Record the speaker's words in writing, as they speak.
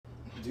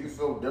Do you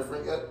feel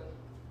different yet?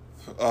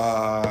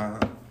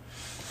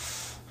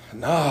 Nah,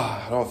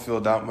 I don't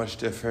feel that much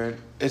different.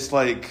 It's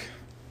like,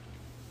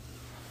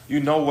 you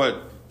know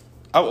what?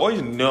 I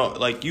always know,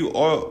 like I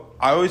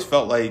always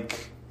felt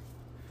like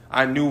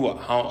I knew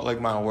how like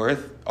my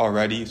worth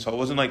already, so it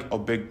wasn't like a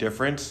big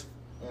difference.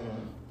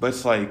 But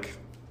it's like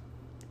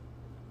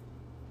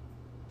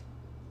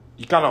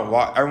you kind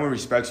of everyone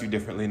respects you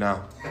differently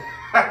now.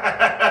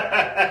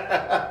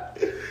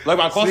 Like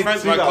my close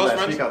friends, I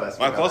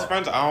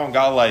don't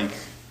got like.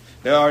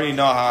 They already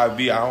know how I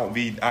be. I don't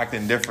be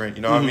acting different.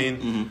 You know what I mean?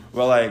 Mm-hmm.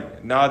 But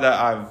like now that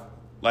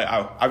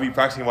I be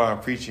practicing what I'm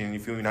preaching. You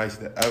feel me? Now I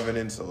see the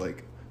evidence of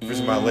like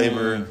my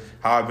labor,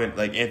 how I've been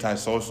like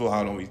antisocial,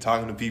 how I don't be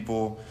talking to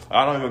people.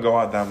 I don't even go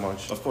out that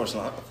much. Of course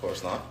not.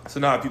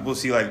 So now people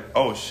see like,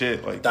 oh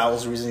shit, like that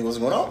was the reason he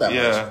wasn't going out that much.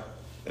 Yeah,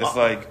 it's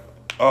like,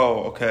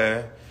 oh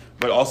okay,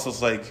 but also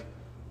it's like,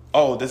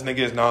 oh, this nigga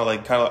is now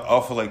like kind of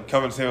alpha, like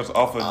Kevin Samuels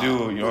alpha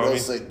dude. You know what I mean?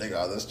 Say,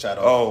 nigga, this chat.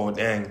 Oh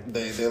dang.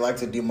 They like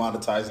to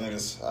demonetize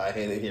niggas. I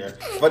hate it here.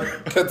 But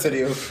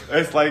continue.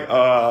 It's like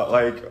all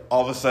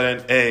of a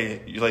sudden,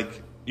 I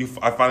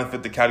finally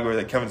fit the category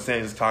that Kevin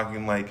Samuels is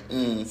talking like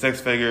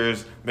 6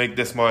 figures, make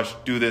this much,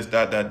 do this,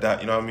 that.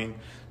 You know what I mean?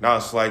 Now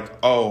it's like,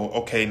 oh,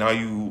 okay, now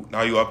you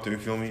up there. You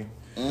feel me?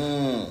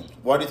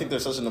 Why do you think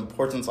there's such an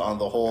importance on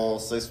the whole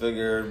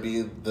 6-figure,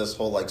 be this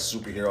whole like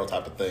superhero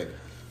type of thing?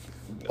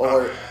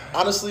 Or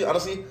honestly,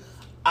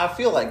 I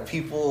feel like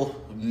people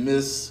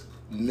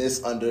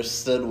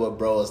misunderstood what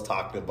bro was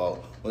talking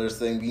about. When they're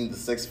saying being the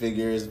 6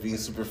 figures, being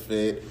super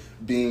fit,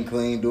 being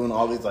clean, doing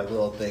all these like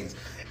little things.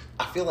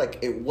 I feel like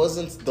it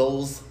wasn't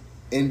those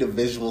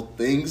individual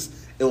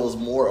things. It was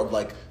more of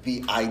like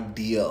the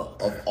idea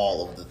of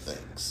all of the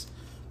things.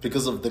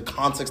 Because of the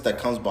context that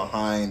comes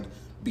behind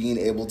being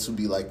able to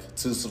be like,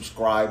 to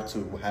subscribe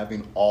to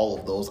having all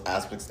of those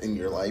aspects in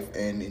your life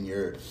and in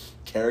your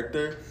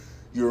character.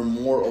 You're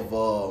more of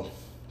a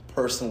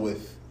person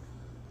with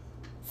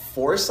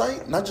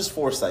foresight, not just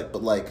foresight,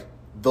 but like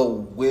the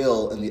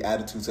will and the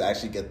attitude to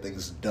actually get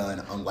things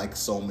done, unlike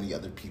so many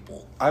other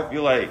people. I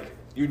feel like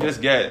you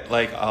just get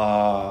like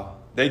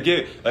they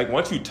get like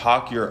once you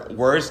talk, your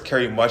words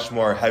carry much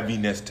more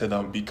heaviness to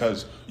them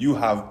because you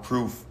have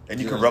proof and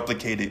you can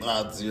replicate it.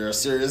 You're a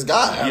serious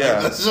guy.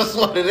 Yeah, that's just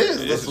what it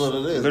is. That's what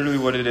it is. Literally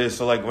what it is.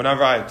 So like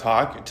whenever I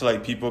talk to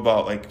like people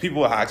about like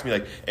people ask me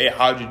like, hey,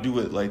 how'd you do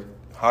it? Like,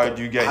 how did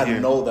you get here? I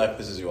know that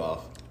pisses you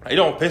off. It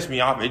don't piss me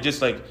off. It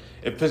just like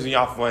it pisses me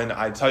off when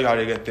I tell you how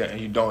to get there and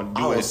you don't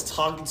do it. I was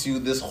talking to you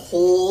this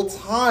whole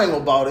time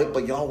about it,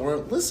 but y'all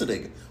weren't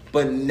listening.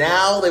 But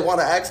now they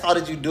want to ask, how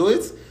did you do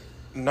it?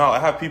 No, I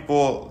have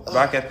people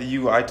back at the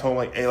U. I told them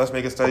like, hey, let's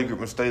make a study group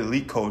and study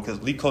LeetCode because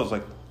LeetCode is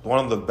like one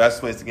of the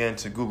best ways to get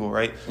into Google,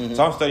 right? Mm-hmm.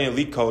 So I'm studying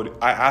LeetCode.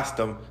 I asked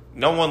them,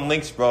 no one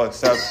links, bro,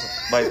 except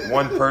like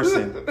one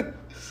person,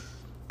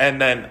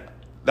 and then.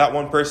 That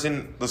one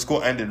person, the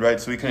school ended, right?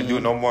 So we couldn't do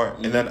it no more.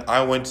 And then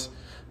I went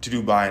to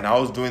Dubai, and I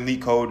was doing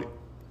LeetCode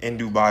in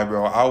Dubai,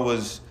 bro.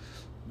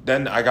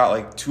 Then I got,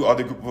 like, 2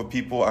 other group of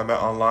people I met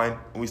online,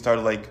 and we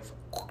started, like,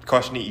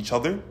 questioning each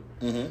other.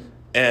 Mm-hmm.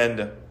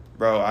 And,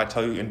 bro, I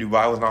tell you, in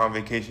Dubai, I was not on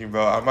vacation,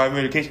 bro. I'm on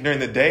vacation during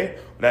the day,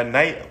 but at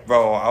night,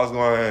 bro, I was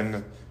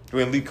doing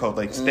LeetCode.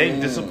 Like, staying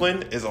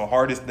disciplined is the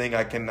hardest thing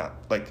I cannot,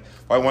 like,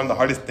 probably one of the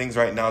hardest things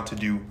right now to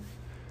do.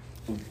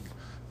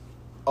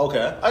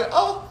 Okay.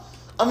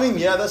 I mean,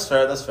 yeah, that's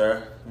fair.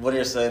 What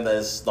you're saying that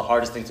is the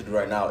hardest thing to do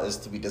right now is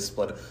to be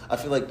disciplined. I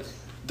feel like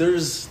there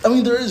is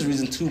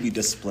reason to be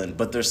disciplined,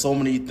 but there's so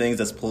many things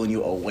that's pulling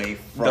you away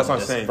from that's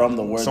what I'm saying. From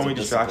the words so many of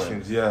discipline.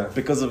 distractions, yeah.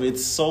 Because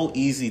it's so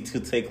easy to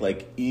take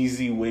like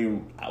easy way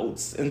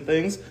outs and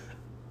things.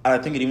 And I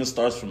think it even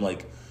starts from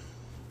like,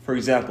 for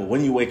example,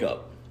 when you wake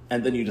up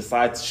and then you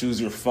decide to choose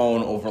your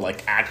phone over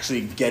like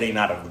actually getting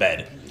out of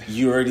bed.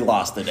 You already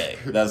lost the day.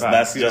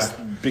 That's just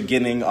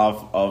beginning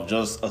of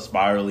just a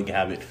spiraling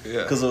habit.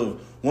 Because of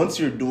once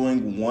you do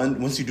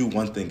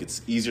one thing,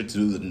 it's easier to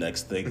do the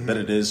next thing than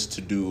it is to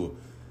do.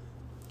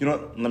 You know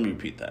what? Let me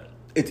repeat that.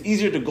 It's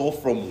easier to go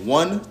from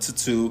 1 to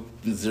 2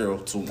 than 0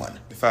 to 1.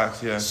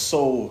 Facts, yeah.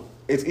 So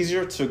it's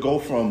easier to go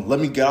from let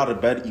me get out of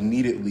bed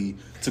immediately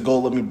to go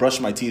let me brush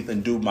my teeth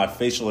and do my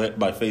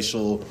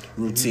facial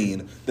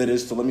routine than it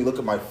is to let me look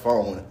at my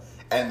phone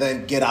and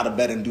then get out of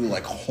bed and do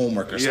like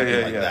homework or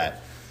something like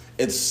that.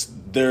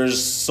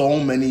 There's so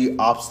many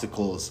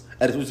obstacles,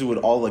 and especially with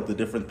all like the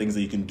different things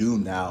that you can do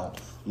now.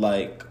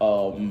 Like,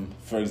 for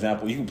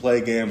example, you can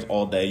play games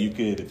all day. You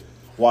could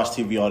watch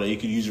TV all day. You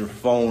could use your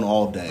phone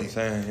all day. I'm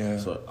saying, yeah.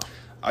 So,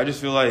 I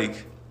just feel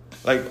like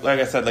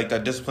I said, like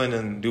that discipline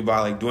in Dubai,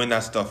 like doing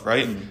that stuff,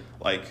 right? Mm-hmm.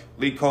 Like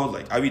LeetCode,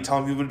 like I be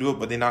telling people to do it,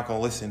 but they're not gonna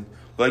listen.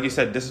 But like you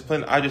said,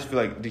 discipline. I just feel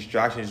like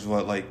distraction is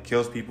what like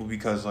kills people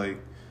because like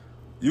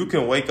you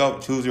can wake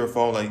up, choose your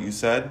phone, like you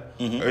said,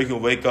 or you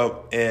can wake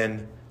up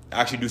and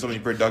actually do something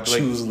productive.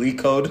 Choose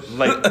LeetCode.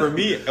 Like for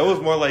me, it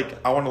was more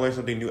like I want to learn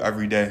something new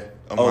every day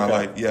of my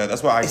life. Yeah,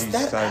 that's what I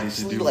decided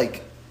to do.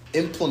 Like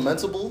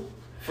implementable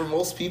for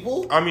most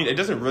people? I mean, it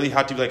doesn't really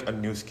have to be like a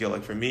new skill.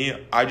 Like for me,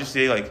 I just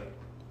say like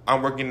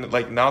I'm working,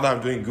 like, now that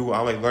I'm doing Google,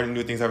 I'm, like, learning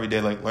new things every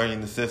day, like,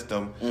 learning the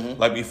system. Mm-hmm.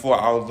 Like, before,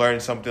 I would learn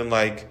something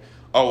like,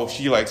 oh,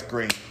 she likes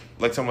green.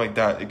 Like, something like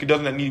that. It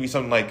doesn't need to be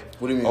something like,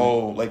 what do you mean?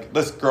 oh, like,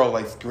 this girl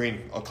likes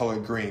green, a color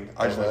green.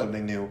 I just learned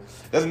something new.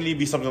 It doesn't need to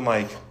be something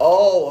like,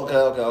 oh,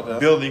 okay.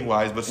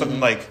 building-wise, but something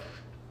like,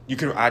 you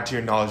can add to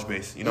your knowledge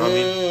base. You know what I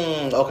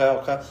mean?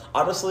 Okay.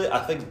 Honestly, I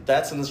think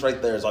that's in this right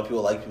there is why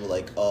people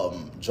like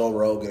Joe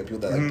Rogan and people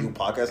that like do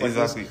podcasts like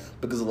Exactly. this,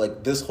 because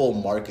like this whole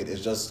market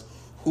is just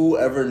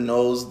whoever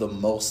knows the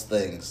most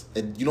things.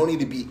 And you don't need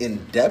to be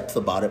in depth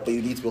about it, but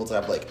you need to be able to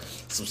have like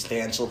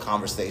substantial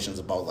conversations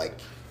about like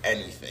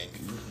anything.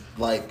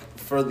 Like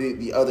for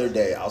the other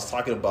day, I was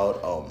talking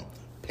about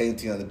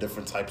painting and the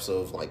different types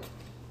of like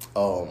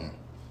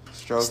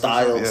Strokes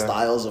and stuff, yeah.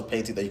 styles of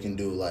painting that you can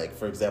do, like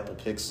for example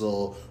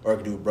pixel, or I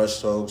can do brush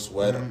strokes,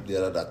 wet,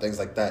 things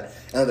like that.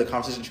 And then the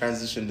conversation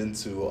transitioned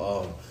into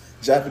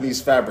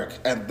Japanese fabric,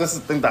 and this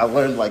is the thing that I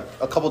learned like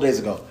a couple days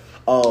ago.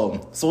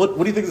 So what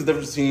do you think is the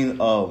difference between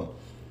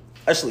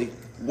actually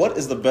what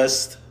is the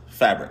best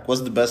fabric?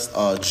 What's the best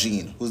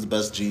jean? Who's the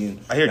best jean?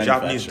 I hear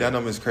Japanese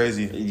denim is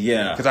crazy.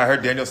 Yeah, because I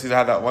heard Daniel Caesar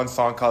had that one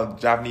song called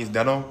Japanese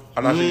Denim.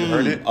 I'm not sure you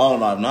heard it. Oh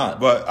no, I'm not.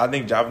 But I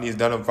think Japanese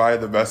denim probably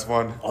the best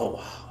one. Oh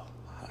wow.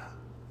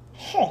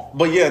 Huh.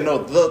 But yeah,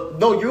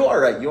 no, you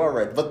are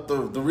right. But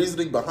the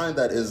reasoning behind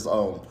that is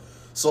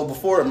so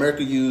before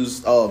America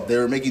used they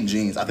were making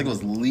jeans. I think it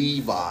was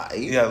Levi.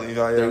 Yeah, Levi.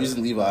 Yeah. They were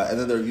using Levi, and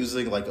then they're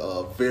using like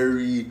a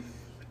very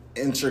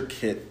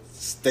intricate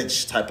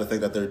stitch type of thing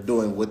that they're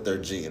doing with their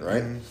jean,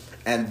 right? Mm-hmm.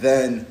 And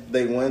then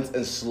they went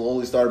and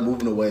slowly started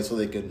moving away so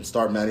they could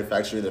start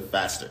manufacturing it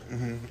faster.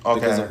 Mm-hmm. Okay.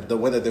 Because of the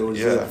way that they were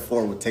doing it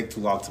before would take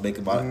too long to make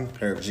about a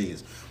pair of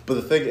jeans. But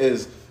the thing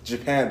is,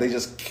 Japan, they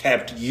just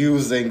kept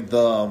using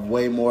the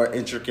way more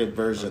intricate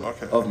version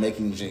of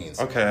making jeans.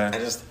 Okay. And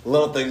just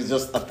little things,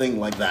 just a thing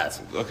like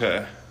that.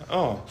 Okay.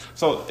 Oh.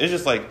 So it's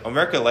just like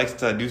America likes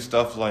to do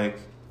stuff like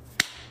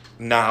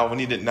now, we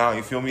need it now,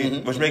 you feel me?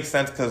 Mm-hmm. Which makes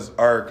sense because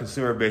our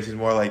consumer base is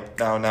more like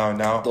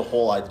now. The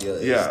whole idea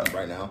is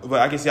right now. But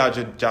I can see how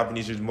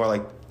Japanese is more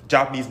like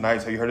Japanese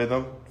knives. Have you heard of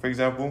them, for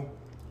example?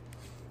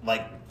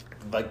 Like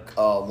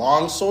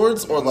long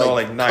swords or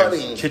like knives,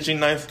 cutting? kitchen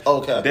knives.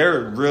 Okay. They're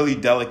really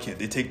delicate.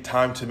 They take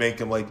time to make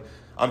them. Like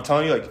I'm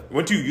telling you, like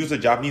once you use a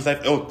Japanese knife,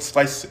 it'll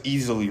slice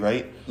easily,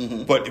 right?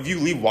 Mm-hmm. But if you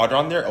leave water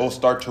on there, it'll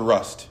start to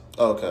rust.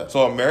 Okay.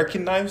 So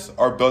American knives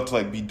are built to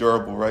like be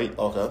durable, right?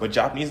 Okay. But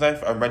Japanese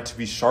knives are meant to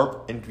be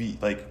sharp and to be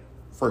like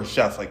for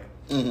chefs. Like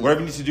whatever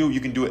you need to do, you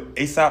can do it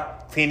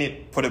ASAP. Clean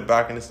it, put it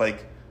back, and it's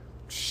like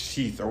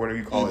sheath or whatever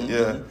you call it.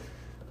 Yeah.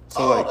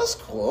 So that's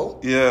cool.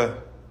 Yeah.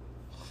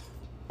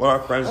 One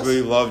of my friends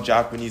really love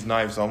Japanese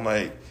knives, so I'm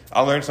like,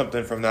 I learned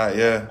something from that.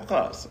 Yeah.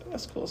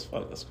 That's cool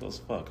as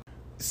fuck.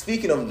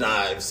 Speaking of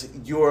knives,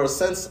 you're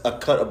since a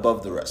cut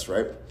above the rest,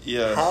 right?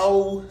 Yeah.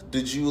 How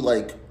did you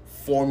like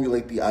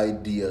formulate the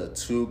idea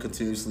to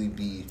continuously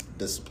be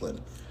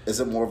disciplined? Is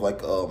it more of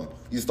like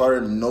you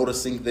started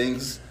noticing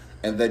things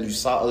and then you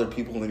saw other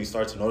people and then you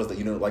started to notice that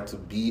you didn't like to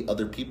be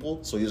other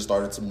people, so you just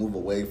started to move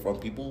away from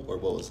people, or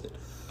what was it?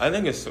 I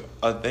think it's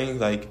a thing,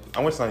 like, I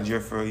went to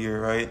Nigeria for a year,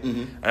 right?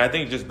 Mm-hmm. And I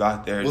think just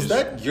back there... Was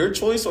that your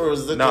choice, or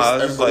was it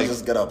everybody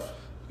just get up?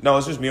 No,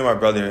 it's just me and my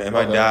brother and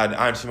my dad.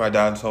 I hadn't seen my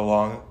dad in so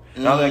long.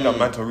 And I was like a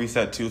mental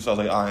reset, too, so I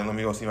was like, all right, let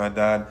me go see my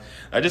dad.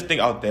 I just think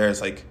out there,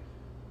 it's like,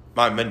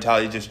 my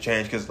mentality just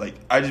changed, because, like,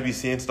 I just be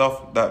seeing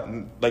stuff that,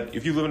 like,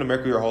 if you live in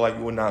America your whole life,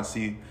 you would not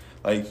see,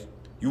 like,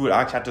 you would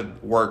actually have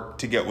to work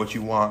to get what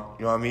you want,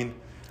 you know what I mean?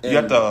 You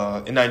have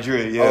to, in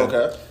Nigeria, yeah. Oh,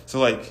 okay. So,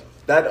 like...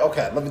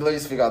 Let me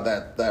just figure out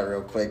that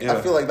real quick. Yeah.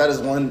 I feel like that is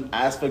one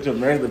aspect of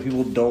America that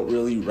people don't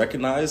really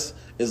recognize,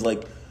 is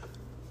like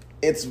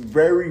it's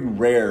very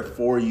rare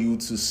for you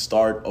to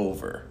start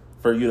over.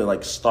 For you to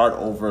like start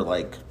over,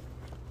 like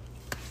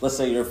let's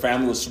say your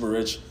family was super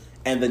rich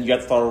and then you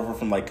have to start over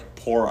from like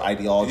poor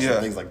ideology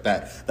and things like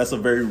that. That's a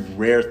very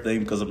rare thing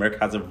because America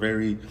has a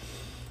very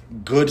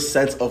good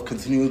sense of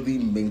continually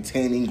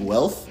maintaining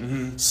wealth.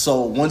 Mm-hmm.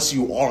 So once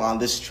you are on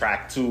this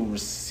track to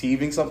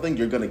receiving something,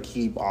 you're gonna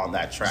keep on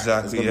that track.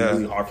 Exactly. It's gonna be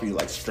really hard for you to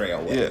like stray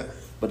away. Yeah.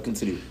 But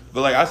continue.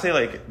 But like I say,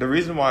 like the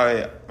reason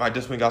why my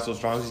discipline got so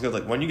strong is because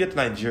like when you get to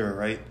Nigeria,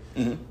 right?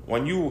 Mm-hmm.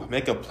 When you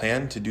make a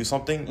plan to do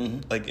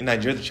something, like in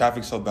Nigeria, the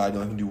traffic's so bad you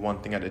only can do one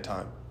thing at a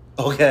time.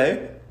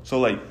 Okay. So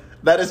like.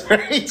 That is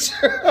very true.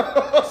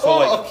 So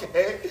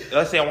like,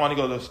 let's say I want to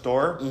go to the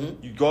store.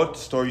 Mm-hmm. You go to the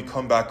store, you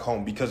come back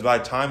home, because by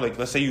the time, like,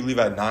 let's say you leave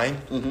at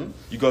 9,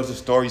 you go to the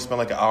store, you spend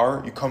like an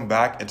hour, you come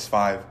back, it's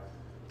 5,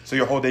 so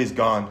your whole day's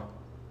gone.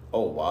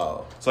 Oh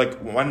wow! So like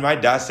when my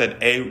dad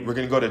said, "Hey, we're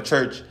gonna go to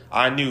church,"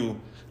 I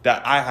knew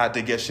that I had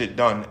to get shit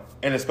done,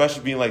 and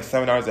especially being like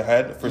 7 hours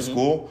ahead for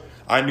school,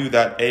 I knew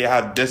that I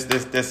have this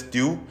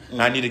due,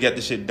 and I need to get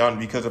this shit done,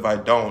 because if I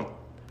don't,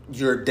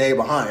 you're a day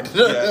behind.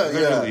 Yeah,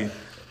 literally.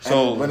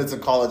 So and when it's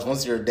in college,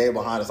 once you're a day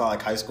behind, it's not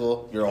like high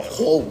school. You're a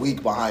whole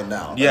week behind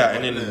now. Yeah,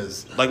 and then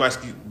like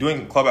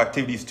doing club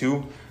activities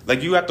too.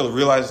 Like you have to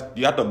realize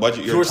you have to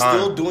budget your time. You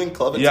were still doing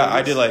club activities? Yeah,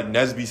 I did like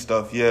Nesby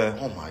stuff. Yeah.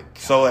 Oh my god.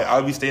 So like I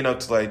would be staying up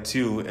to like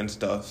 2 and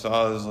stuff. So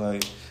I was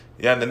like,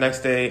 Yeah, and the next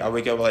day I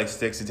wake up at like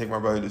 6 to take my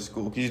brother to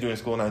school. He's doing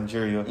school in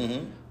Nigeria,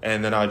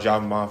 and then I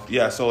drop him off.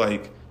 Yeah, so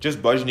like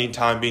just budgeting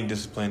time, being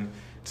disciplined,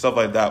 stuff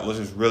like that was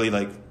just really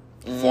like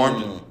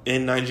formed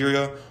in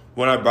Nigeria.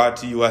 When I brought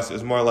it to US, it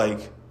was more like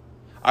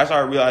I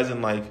started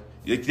realizing like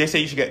they say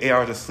you should get 8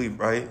 hours of sleep,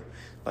 right?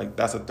 Like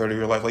that's a third of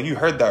your life. Like you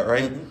heard that,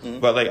 right?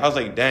 But like I was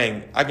like,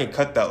 dang, I can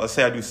cut that. Let's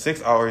say I do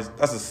 6 hours.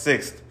 That's a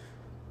sixth.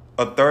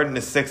 A third and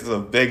a sixth is a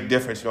big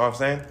difference. You know what I'm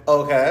saying?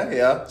 Okay,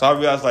 yeah. So I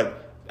realized like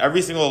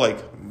every single like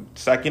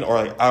second or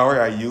like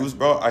hour I use,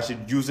 bro, I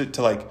should use it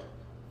to like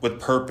with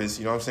purpose.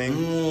 You know what I'm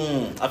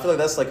saying? I feel like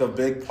that's like a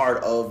big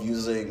part of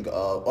using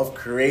of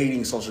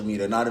creating social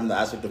media, not in the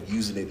aspect of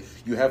using it.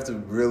 You have to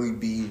really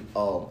be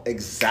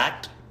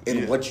exact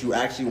in what you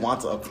actually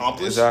want to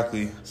accomplish.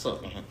 Exactly.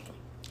 So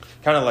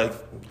kind of like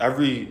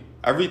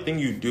everything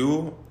you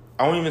do.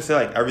 I won't even say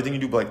like everything you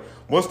do, but like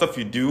most stuff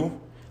you do,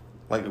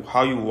 like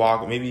how you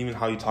walk, maybe even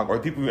how you talk, or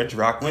the people you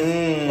interact with,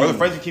 or the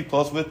friends you keep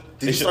close with.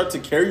 Did you start to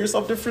carry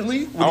yourself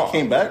differently when you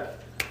came back?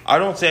 I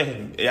don't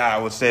say, I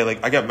would say,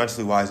 like, I got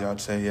mentally wiser,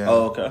 I'd say, yeah.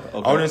 Oh, okay.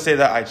 I wouldn't say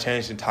that I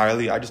changed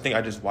entirely. I just think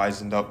I just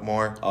wisened up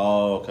more.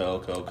 Oh,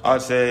 okay.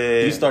 I'd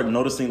say... Do you start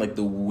noticing, like,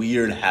 the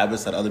weird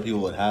habits that other people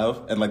would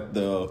have? And, like,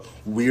 the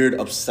weird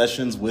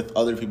obsessions with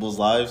other people's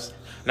lives?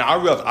 Now,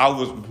 I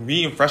realized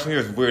me in freshman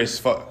year was weird as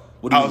fuck.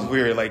 I was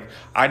weird. Like,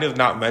 I was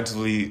not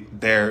mentally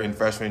there in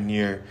freshman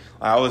year.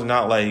 I was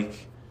not, like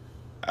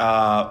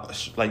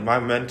my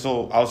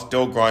mental... I was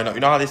still growing up.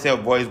 You know how they say a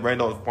boy's brain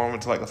don't form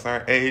until, like, a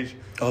certain age?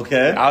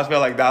 Okay. I just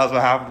felt like that was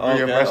what happened for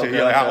your freshman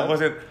year. Like, I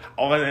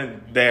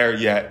wasn't there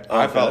yet. Okay.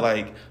 I felt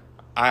like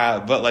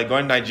but like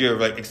going to Nigeria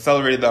like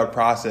accelerated that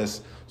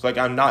process. So like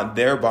I'm not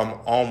there, but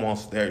I'm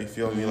almost there. You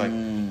feel me? Like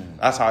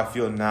that's how I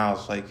feel now.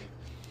 It's like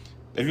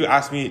if you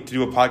ask me to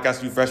do a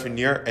podcast through freshman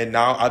year and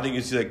now, I think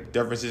you see like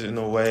differences in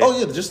the way. Oh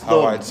yeah, just the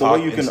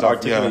way you can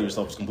articulate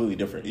yourself is completely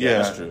different. Yeah,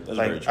 that's true. That's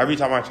like very true. Every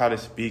time I try to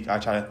speak, I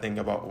try to think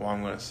about what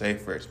I'm going to say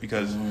first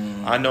because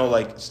I know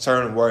like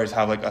certain words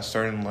have like a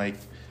certain like.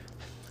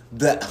 You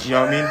know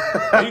what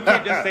I mean? You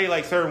can't just say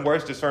like certain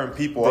words to certain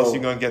people, else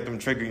you're gonna get them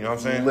triggered. You know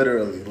what I'm saying?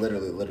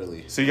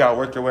 Literally. So you gotta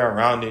work your way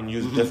around it and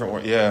use different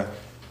words. Yeah.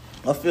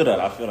 I feel that.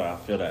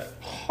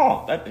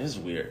 Huh? That is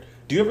weird.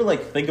 Do you ever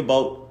like think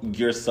about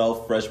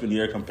yourself freshman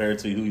year compared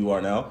to who you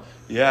are now?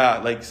 Yeah.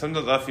 Like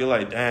sometimes I feel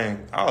like,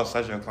 dang, I was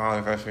such a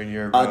clown freshman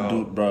year,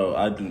 bro.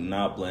 I do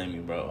not blame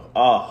you, bro.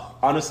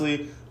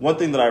 Honestly, one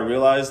thing that I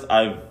realized,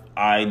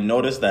 I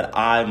noticed that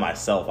I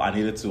myself, I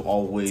needed to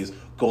always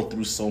go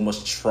through so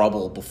much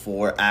trouble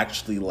before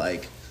actually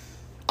like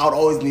I would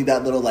always need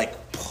that little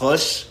like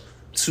push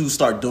to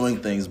start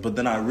doing things, but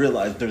then I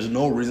realized there's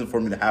no reason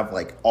for me to have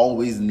like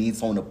always need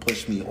someone to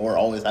push me or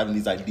always having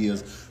these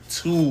ideas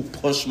to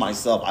push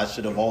myself. I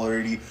should have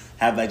already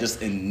have that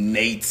just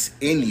innate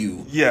in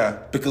you. Yeah.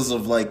 Because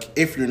of like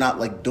if you're not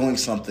like doing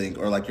something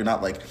or like you're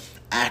not like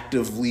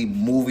actively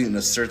moving in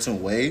a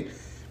certain way,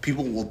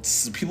 people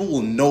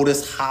will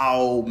notice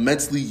how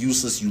mentally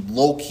useless you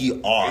low-key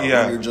are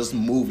when you're just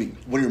moving.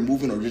 When you're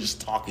moving or you're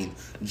just talking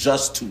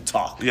just to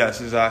talk.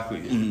 Yes,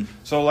 exactly.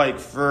 So, like,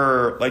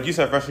 you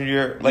said, freshman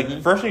year,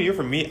 freshman year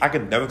for me,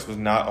 academics was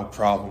not a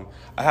problem.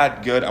 I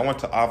went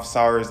to office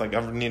hours, like,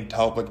 I never needed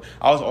help. Like,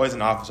 I was always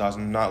in office hours.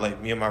 I'm not,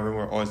 like, me and my room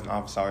were always in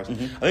office hours. I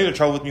think the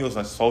trouble with me was,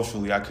 like,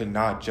 socially, I could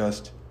not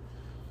just...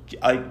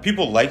 Like,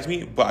 people liked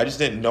me, but I just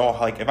didn't know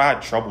how, like, if I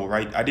had trouble,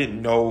 right, I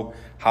didn't know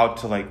how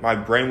to, like, my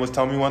brain was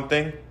telling me one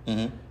thing,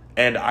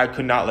 and I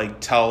could not, like,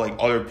 tell, like,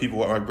 other people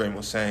what my brain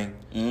was saying.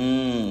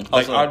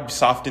 Like, I'd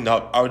soften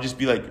up. I would just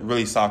be, like,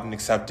 really soft and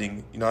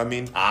accepting, you know what I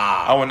mean?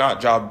 I would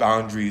not draw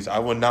boundaries. I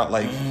would not,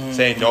 like,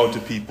 say no to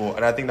people,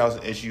 and I think that was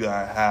an issue that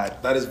I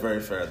had. That is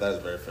very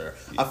fair.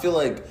 I feel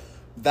like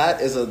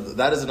that is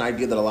an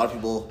idea that a lot of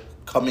people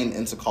coming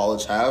into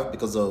college have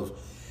because of,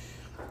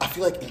 I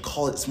feel like in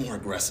college it's more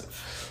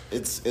aggressive.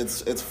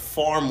 It's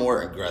far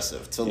more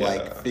aggressive to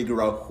like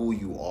figure out who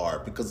you are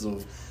because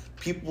of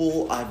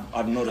people.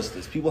 I've noticed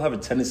this. People have a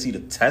tendency to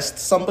test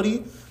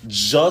somebody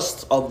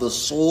just of the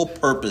sole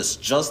purpose,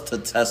 just to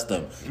test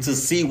them to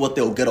see what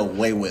they'll get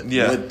away with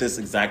this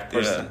exact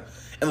person.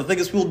 And the thing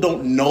is, people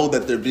don't know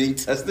that they're being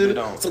tested,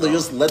 so they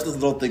just let this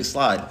little thing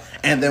slide.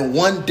 And then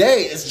one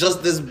day, it's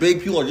just this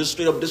big. People are just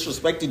straight up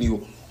disrespecting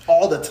you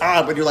all the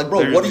time, and you're like, bro,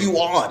 literally, what are you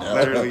on?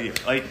 Literally,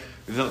 like.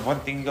 There's one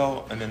thing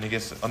go, and then it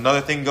gets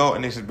another thing go,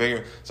 and it's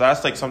bigger. So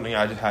that's like something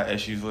I just had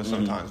issues with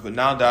sometimes. But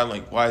now that I'm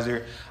like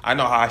wiser, I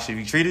know how I should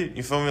be treated.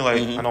 You feel me?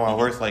 Like I know my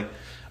worth. Like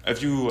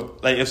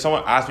if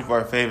someone asks me for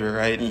a favor,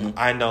 right?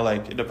 I know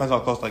like it depends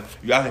how close. Like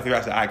you ask me for a favor,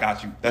 I say I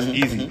got you. That's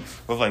easy.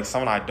 But like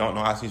someone I don't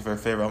know asks me for a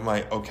favor, I'm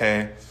like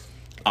okay.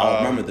 I'll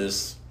remember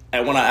this.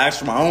 And when I ask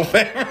for my own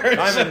favor,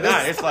 not even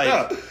that. It's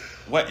like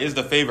what is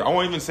the favor? I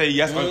won't even say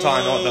yes until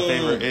I know what the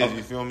favor is.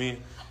 You feel me?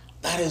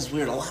 That is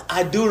weird.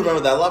 I do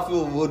remember that. A lot of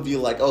people would be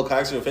like, oh, can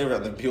I ask you a favor?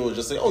 And then people would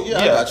just say, oh, yeah,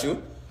 I got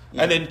you.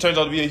 And then it turns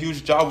out to be a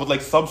huge job with,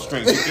 like,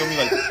 substrings. You feel me?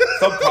 Like,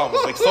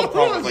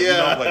 sub-problems. Like, you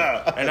know,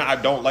 like, and I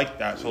don't like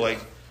that. So, like,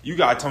 you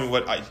gotta tell me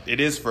what it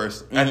is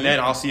first, and then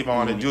I'll see if I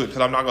want to do it,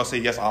 because I'm not gonna say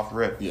yes off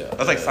rip. Yeah.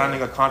 That's like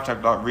signing a contract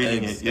without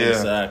reading it. Yeah.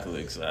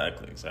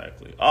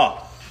 Exactly.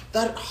 Oh,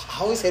 I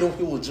always hate when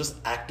people just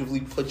actively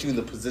put you in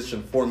the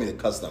position for me to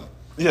cuss them.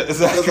 Yeah,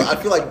 exactly. Because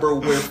I feel like, bro,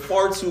 we're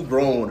far too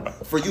grown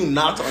for you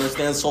not to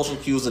understand social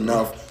cues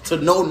enough to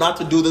know not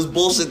to do this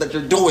bullshit that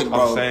you're doing,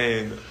 bro. I'm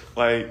saying,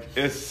 like,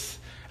 it's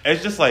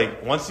just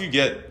like, once you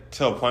get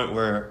to a point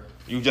where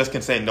you just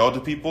can say no to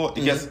people,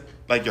 it gets,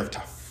 like, your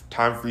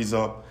time frees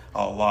up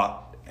a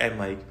lot. And,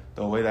 like,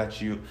 the way that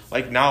you,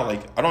 like, now,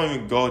 like, I don't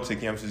even go to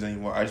campuses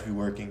anymore. I just be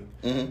working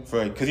for,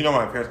 like, because, you know,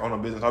 my parents own a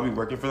business. I'll be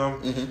working for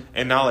them.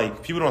 And now,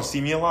 like, people don't see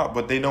me a lot,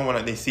 but they know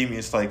when they see me,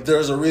 it's like,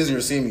 there's a reason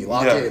you're seeing me.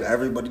 Lock in.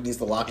 Everybody needs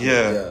to lock in.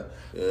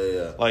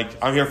 Yeah.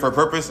 Like, I'm here for a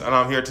purpose, and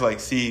I'm here to, like,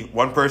 see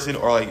one person,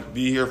 or, like,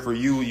 be here for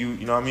you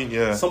know what I mean?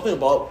 Yeah. Something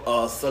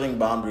about setting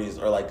boundaries,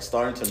 or, like,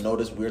 starting to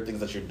notice weird things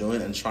that you're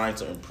doing and trying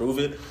to improve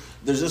it.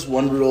 There's this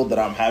one rule that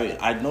I'm having.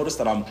 I noticed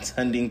that I'm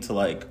tending to,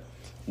 like,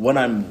 when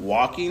I'm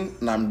walking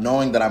and I'm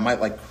knowing that I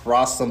might, like,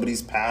 cross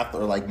somebody's path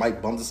or, like,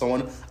 might bump into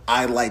someone,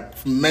 I,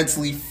 like,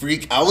 mentally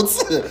freak out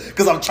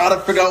because I'm trying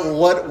to figure out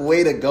what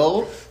way to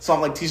go. So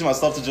I'm, like, teaching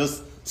myself to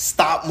just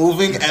stop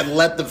moving and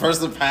let the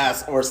person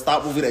pass, or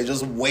stop moving and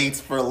just wait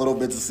for a little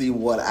bit to see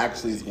what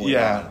actually is going on.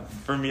 Yeah,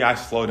 for me, I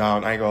slow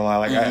down. I ain't gonna lie.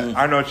 Like,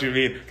 I know what you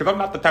mean. Because I'm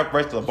not the type of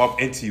person to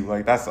bump into you.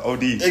 Like, that's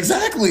OD.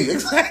 Exactly.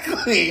 Like,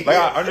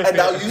 I understand. And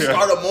now you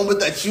start a moment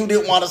that you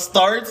didn't want to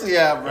start?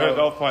 Yeah, bro. There's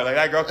no point. Like,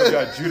 that girl could be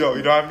on judo.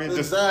 You know what I mean?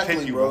 Exactly, just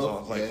kick you, bro.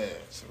 So,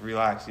 like, just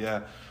relax,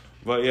 yeah.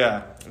 But,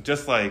 yeah,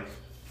 just, like,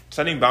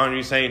 setting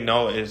boundaries, saying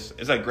no is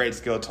a great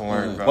skill to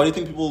learn, bro. Why do you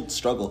think people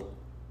struggle?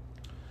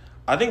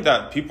 I think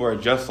that people are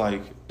just,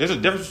 like, there's a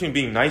difference between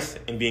being nice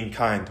and being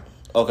kind.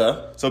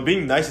 Okay. So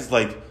being nice is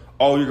like,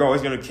 oh, you're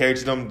always going to care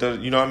to them.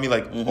 You know what I mean?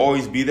 Like,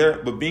 always be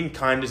there. But being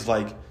kind is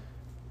like,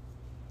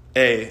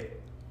 hey,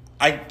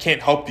 I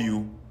can't help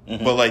you.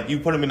 But, like, you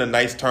put them in a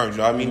nice terms.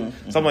 You know what I mean?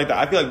 Something like that.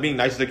 I feel like being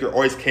nice is like you're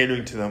always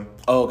catering to them.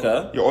 Oh,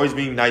 okay. You're always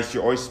being nice.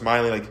 You're always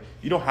smiling. Like,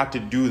 you don't have to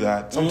do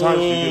that.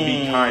 Sometimes you can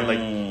be kind.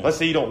 Like, let's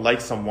say you don't like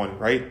someone,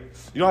 right?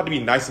 You don't have to be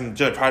nice and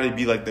just try to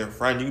be like their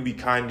friend. You can be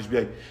kind, just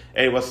be like,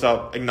 hey, what's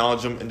up?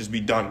 Acknowledge them and just be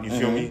done. You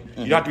feel me?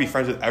 You don't have to be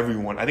friends with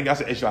everyone. I think that's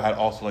the issue I had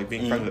also, like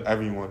being friends with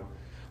everyone.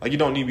 Like, you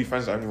don't need to be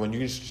friends with everyone. You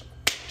can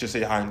just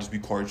say hi and just be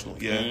cordial.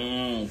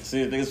 Yeah.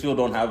 See, the thing is, I feel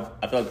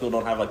like people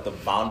don't have, like, the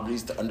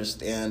boundaries to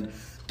understand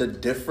the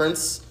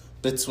difference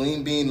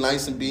between being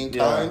nice and being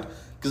kind.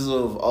 Because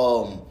of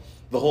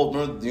the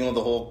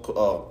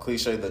whole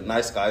cliche, the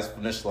nice guys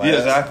finish last. Yeah,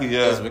 exactly.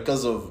 Yeah. Is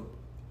because of,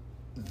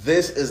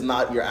 this is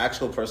not your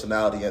actual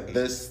personality, and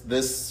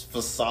this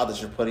facade that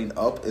you're putting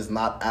up is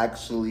not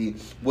actually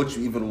what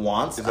you even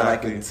want. Exactly. And I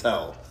can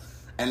tell.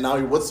 And now,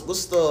 what's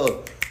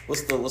the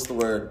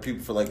word?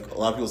 People, for, like, a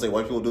lot of people say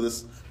white people do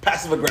this,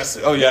 passive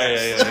aggressive. Oh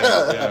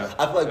yeah.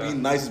 I feel like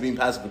being nice is being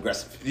passive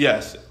aggressive.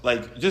 Yes,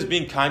 like, just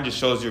being kind just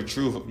shows your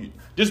true.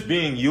 Just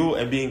being you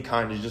and being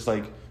kind is just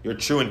like your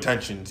true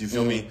intentions. You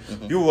feel me?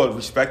 People will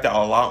respect that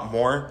a lot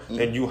more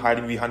than you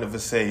hiding behind a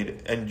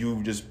facade and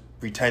you just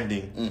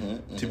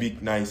pretending to be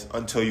nice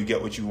until you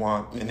get what you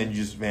want, and then you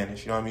just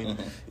vanish. You know what I mean?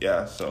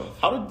 Yeah. So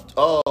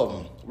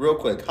real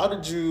quick, how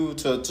did you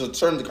to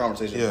turn the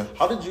conversation? Yeah.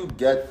 How did you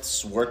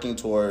get working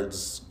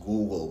towards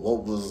Google?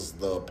 What was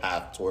the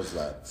path towards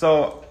that?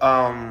 So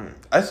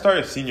I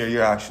started senior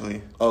year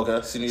actually.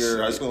 Okay, senior year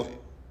of high school.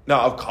 No,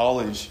 of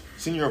college.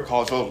 Senior year of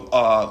college. So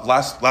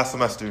last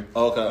semester.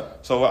 Okay.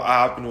 So what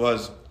happened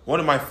was, one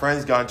of my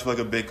friends got into, like,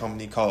 a big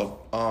company called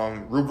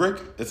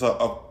Rubrik. It's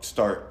a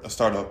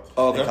startup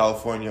in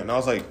California. And I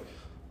was like,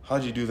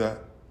 how'd you do that?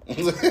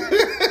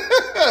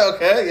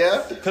 Okay,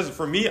 yeah. Because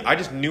for me, I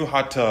just knew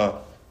how to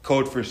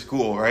code for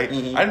school, right? I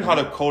didn't know how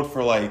to code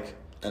for, like,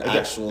 an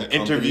actual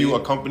interview,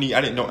 a company.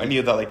 I didn't know any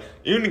of that. Like,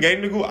 even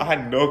getting to Google, I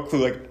had no clue.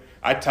 Like,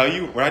 I tell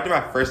you, when I did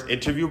my first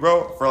interview,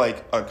 bro, for,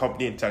 like, a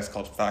company in Texas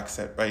called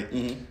FactSet, right?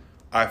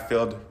 I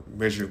failed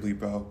miserably,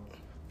 bro.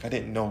 I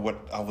didn't know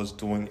what I was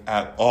doing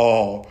at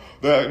all.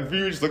 The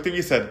interviewer just looked at me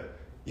and said,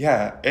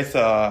 yeah, it's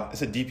a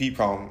DP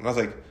problem. And I was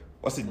like,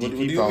 what's a DP problem?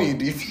 What do you mean,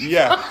 DP?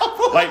 Yeah.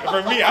 Like,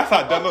 for me, I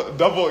thought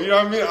double, you know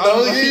what I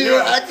mean? You're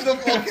acting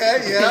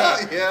okay,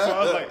 yeah. So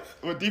I was like,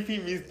 well,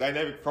 DP means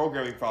dynamic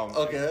programming problem.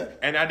 Okay.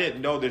 And I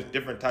didn't know there's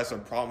different types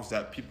of problems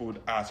that people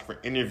would ask for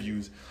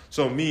interviews.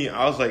 So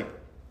I was like,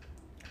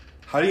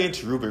 how do you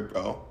get into Rubrik,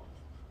 bro?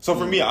 So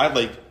for me,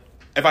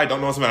 if I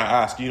don't know something,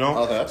 I ask, you know?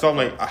 Okay. So I'm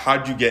like,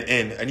 how'd you get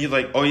in? And he's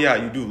like, oh yeah,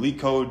 you do leak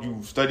code,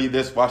 you study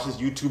this, watch this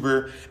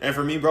YouTuber. And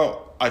for me, bro,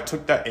 I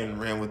took that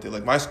and ran with it.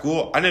 Like, my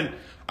school, I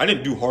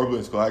didn't do horrible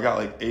in school. I got,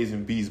 like, A's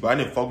and B's, but I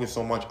didn't focus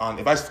so much on,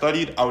 if I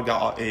studied, I would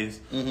got all A's.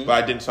 But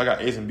I didn't, so I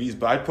got A's and B's.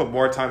 But I put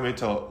more time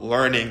into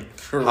learning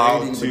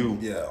how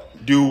to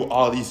do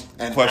all these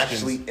and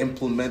questions. Actually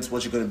implement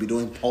what you're going to be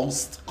doing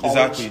post-college.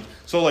 Exactly.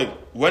 So, like,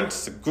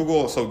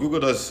 Google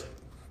does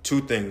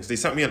two things. They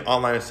sent me an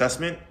online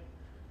assessment,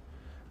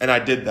 and I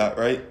did that,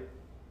 right?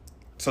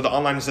 So the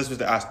online assessment is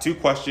to ask 2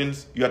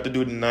 questions. You have to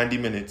do it in 90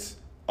 minutes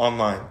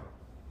online.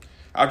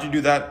 After you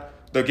do that,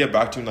 they'll get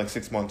back to you in, like,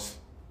 6 months.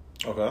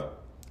 Okay.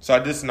 So I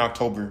did this in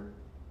October.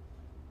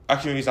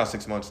 Actually, maybe it's not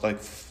 6 months, like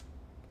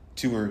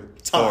 2 or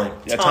 4.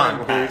 Yeah,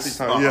 time. Okay,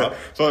 time. Yeah.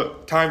 So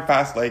time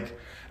passed, like,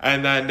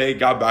 and then they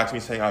got back to me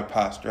saying I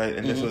passed, right?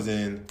 And this was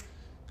in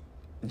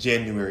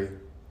January.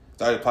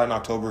 So I applied in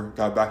October,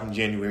 got back in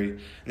January.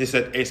 And they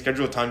said, hey,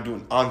 schedule a time to do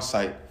an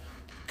on-site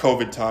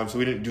COVID time. So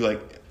we didn't do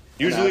like,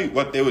 usually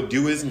what they would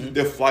do is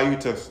they'll fly you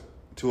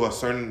to a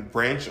certain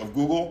branch of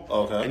Google.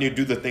 Okay. And you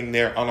do the thing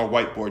there on a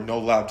whiteboard, no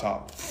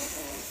laptop.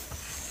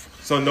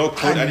 So no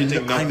code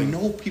editing, nothing. I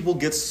know people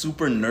get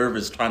super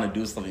nervous trying to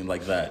do something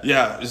like that.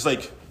 Yeah, it's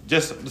like,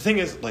 just, the thing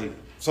is, like,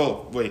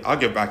 so, wait, I'll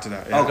get back to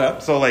that. Yeah. Okay.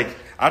 So, like,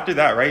 after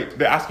that, right,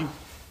 they ask you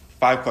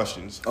 5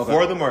 questions. Okay.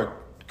 4 of them are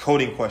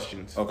coding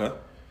questions. Okay.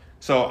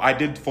 So, I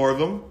did 4 of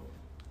them,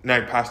 and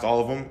I passed all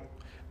of them.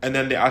 And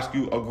then they ask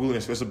you a Google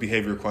expressive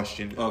behavior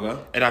question.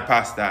 Okay. And I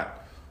passed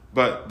that.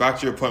 But back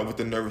to your point with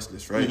the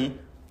nervousness, right?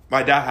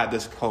 My dad had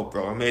this quote,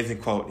 bro, amazing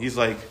quote. He's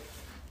like,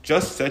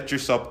 just set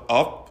yourself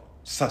up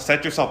so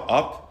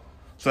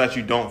that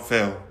you don't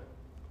fail.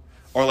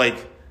 Or,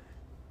 like,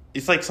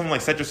 it's like something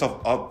like set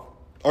yourself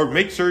up, or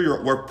make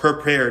sure we're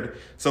prepared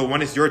so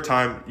when it's your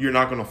time, you're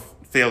not going to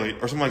fail it,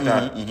 or something like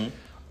that.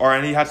 Or,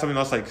 and he had something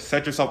else like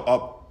set yourself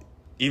up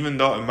even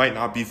though it might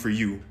not be for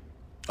you.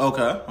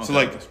 Okay. So,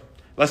 like,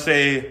 let's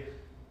say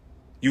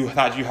you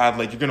thought you had,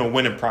 like, you're going to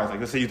win a prize. Like,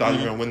 let's say you thought you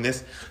were going to win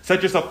this.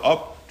 Set yourself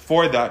up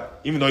for that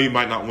even though you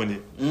might not win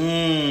it.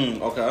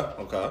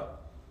 Okay.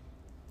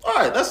 All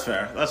right, that's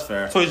fair.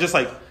 So it's just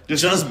like...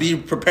 Just be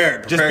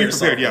prepared. Just be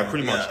prepared, yeah,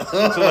 pretty much.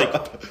 So,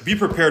 like, be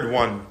prepared,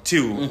 1.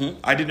 2,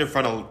 I did it in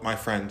front of my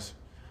friends.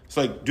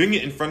 So, like, doing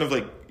it in front of,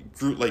 like,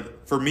 group,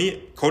 like, for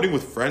me, coding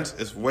with friends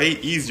is way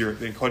easier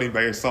than coding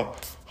by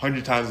yourself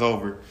 100 times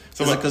over.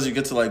 So, is it because you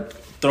get to, like,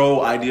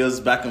 throw ideas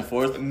back and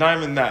forth? Not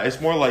even that.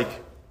 It's more like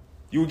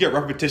you would get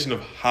repetition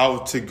of how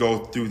to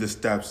go through the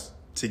steps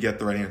to get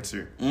the right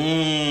answer.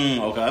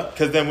 Okay.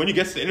 Because then when you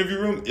get to the interview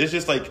room, it's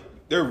just, like,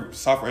 they're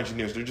software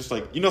engineers. They're just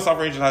like,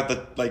 software engineers have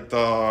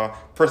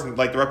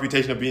the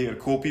reputation of being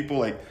cool people.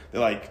 Like,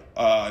 they're like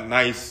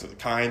nice,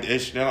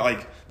 kind-ish. They're not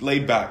like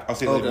laid back. I'll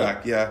say laid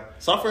back. Yeah.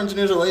 Software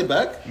engineers are laid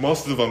back?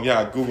 Most of them,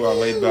 yeah. Google are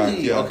laid back.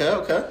 Yeah.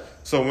 Okay.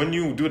 So when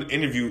you do an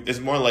interview, it's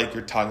more like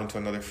you're talking to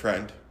another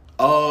friend.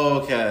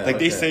 Okay. Like,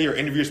 they say your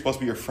interviewer is supposed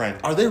to be your friend.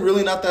 Are they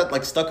really not that,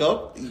 like, stuck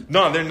up?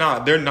 No, they're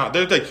not. They're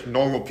like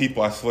normal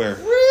people, I swear.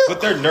 Really?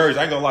 But they're nerds.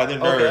 I ain't gonna lie, they're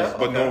nerds.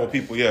 But normal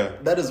people, yeah.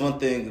 That is one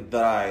thing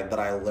that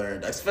I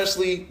learned,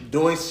 especially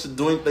doing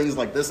things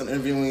like this and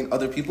interviewing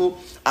other people.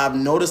 I've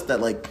noticed that,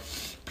 like,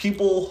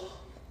 people,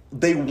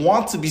 they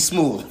want to be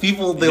smooth.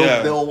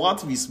 They'll want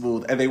to be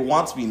smooth, and they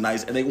want to be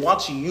nice, and they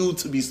want you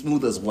to be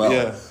smooth as well.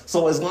 Yeah.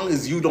 So as long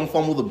as you don't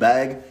fumble the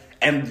bag,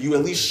 and you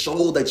at least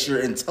show that you're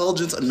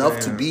intelligent enough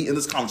to be in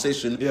this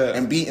conversation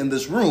and be in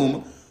this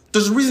room,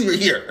 there's a reason you're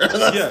here.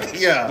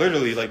 Yeah.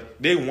 Literally, like,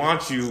 they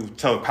want you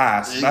to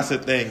pass. That's the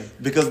thing.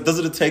 Because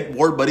doesn't it take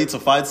more money to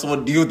find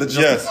someone new than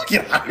just...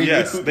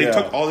 Yes. They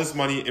took all this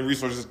money and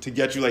resources to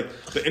get you. Like,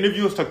 the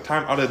interviewers took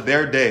time out of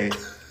their day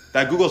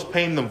that Google's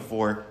paying them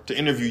for to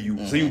interview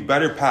you. So you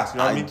better pass. You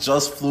know what I mean?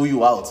 Just flew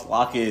you out.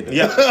 Lock in.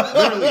 Yeah,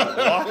 literally.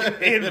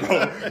 Lock in,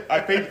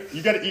 bro.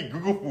 You gotta eat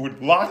Google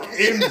food. Lock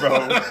in,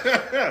 bro.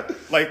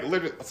 Like,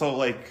 literally. So,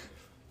 like,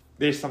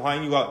 they're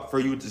supplying you out for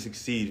you to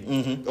succeed.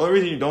 The only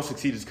reason you don't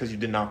succeed is because you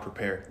did not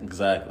prepare.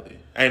 Exactly.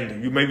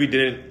 And you maybe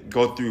didn't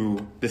go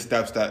through the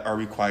steps that are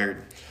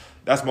required.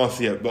 That's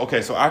mostly it. But,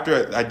 okay, so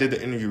after I did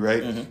the interview,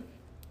 right?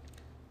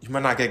 You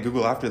might not get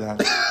Google after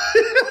that.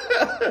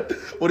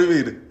 What do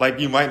you mean? Like,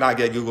 you might not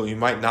get Google. You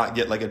might not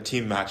get, like, a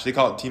team match. They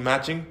call it team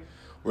matching,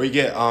 where you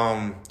get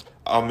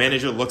a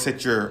manager looks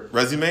at your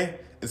resume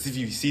and sees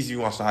if he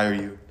wants to hire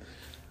you.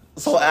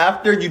 So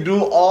after you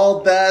do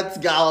all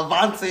that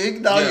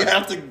gallivanting, now you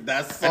have to...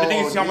 That's so... And the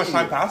thing is, see how much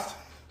time passed?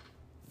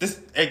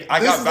 I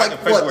got back in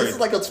February. This is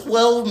like a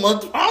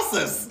 12-month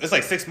process. It's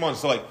like 6 months.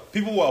 So, like,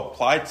 people will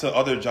apply to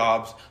other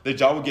jobs. The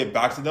job will get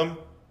back to them,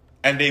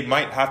 and they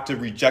might have to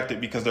reject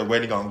it because they're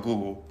waiting on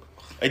Google.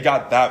 It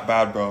got that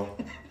bad, bro.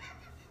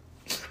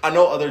 I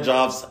know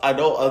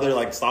other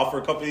like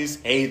software companies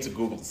hate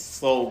Google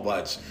so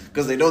much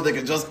because they know they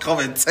can just come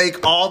and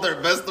take all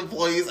their best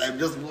employees and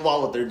just move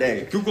on with their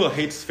day. Google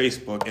hates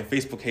Facebook and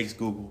Facebook hates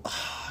Google.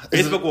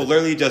 Facebook will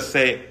literally just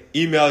say,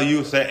 email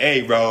you, say,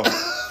 hey, bro,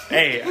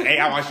 hey,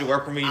 I want you to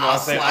work for me. You know what I'm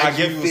saying? I'll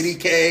give you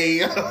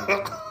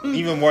 $50K.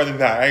 Even more than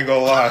that. I ain't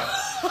gonna lie.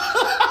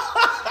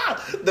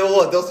 Then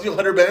what? They'll send you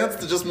 100 bands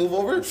to just move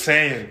over?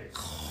 Saying.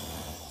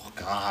 Oh,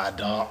 God,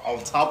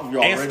 on top of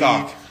your already...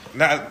 stock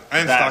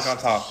on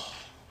top.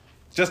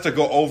 Just to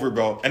go over,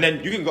 bro. And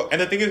then you can go, and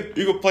the thing is,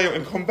 you can play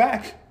and come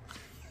back.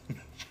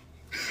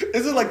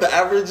 Isn't like the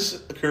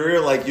average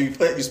career, like you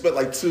spent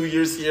like 2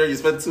 years here, you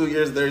spent 2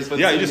 years there, you spent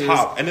 2 years. Yeah, you just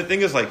hop. And the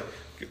thing is, like,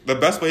 the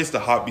best way is to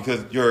hop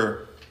because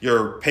your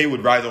pay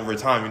would rise over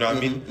time, you know what I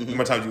mean? The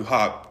more times you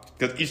hop.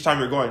 Because each time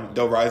you're going,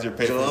 they'll rise your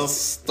pay.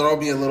 Just throw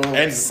me a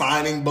little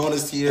signing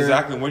bonus here.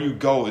 Exactly. When you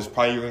go, is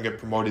probably you're going to get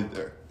promoted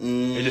there.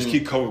 And just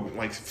keep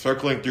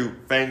circling through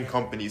FANG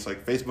companies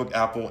like Facebook,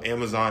 Apple,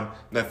 Amazon,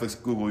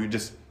 Netflix, Google. You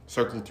just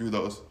circle through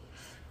those.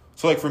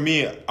 So like for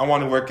me, I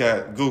want to work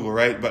at Google,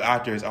 right? But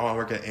afterwards, I want to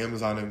work at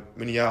Amazon in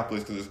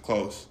Minneapolis because it's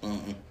close,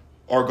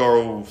 or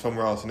go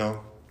somewhere else,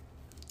 something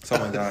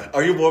like that.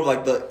 Are you more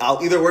like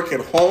I'll either work at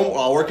home or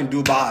I'll work in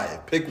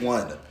Dubai? Pick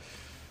one.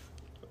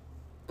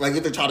 Like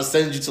if they try to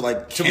send you to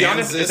like To be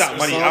honest, it's not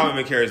money. I don't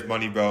even care. It's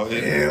money, bro.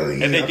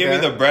 Really? If they give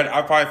me the bread,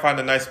 I'll probably find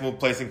a nice smooth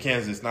place in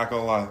Kansas. Not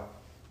gonna lie.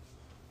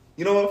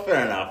 You know what?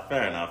 Fair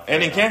enough.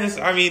 And in Kansas,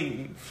 I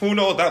mean, who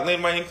knows? That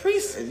land might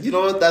increase. You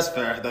know what? That's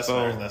fair. That's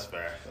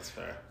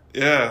fair.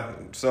 Yeah.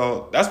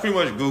 So that's pretty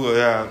much Google.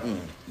 Yeah.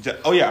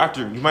 Oh yeah.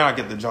 After you might not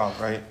get the job,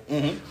 right?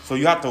 So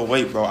you have to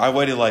wait, bro. I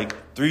waited like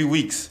 3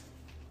 weeks.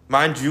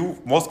 Mind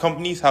you, most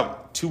companies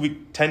have 10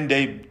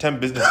 business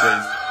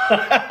days.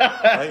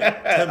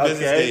 Right? 10 business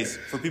days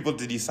for people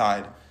to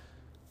decide.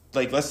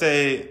 Like, let's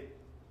say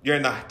you're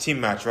in a team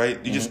match, right?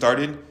 You just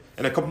started,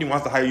 and a company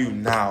wants to hire you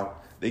now.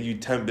 They give you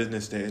 10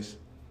 business days.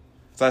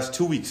 So that's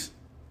 2 weeks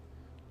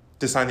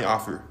to sign the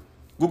offer.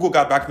 Google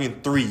got back to me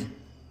in 3.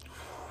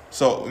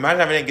 So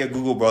imagine if I didn't get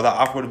Google, bro. That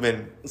offer would have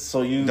been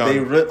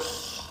done.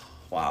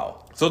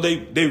 Wow. So they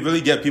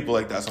really get people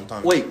like that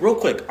sometimes. Wait, real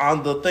quick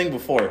on the thing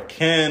before.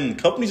 Can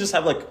companies just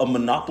have like a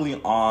monopoly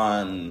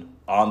on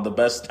the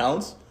best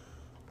talents,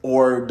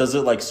 or does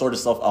it like sort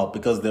itself out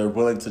because they're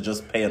willing to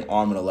just pay an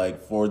arm and a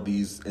leg for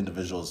these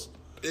individuals?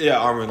 Yeah,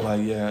 arm and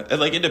leg. Yeah,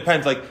 it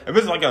depends. Like if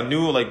it's like a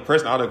new like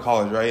person out of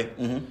college, right?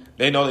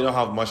 They know they don't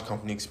have much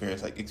company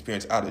experience, like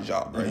experience out of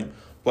job, right?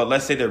 But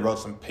let's say they wrote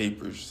some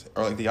papers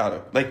or like they got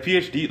a like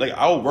PhD. Like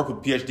I will work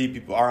with PhD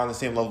people are on the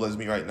same level as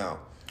me right now.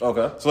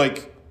 Okay. So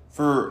like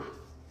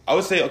I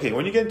would say, okay,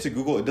 when you get into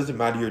Google, it doesn't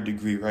matter your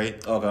degree,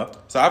 right? Okay.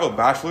 So I have a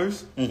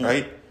bachelor's,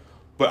 right?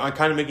 But I'm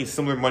kind of making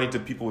similar money to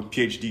people with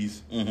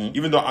PhDs,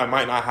 even though I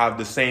might not have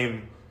the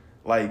same,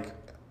 like,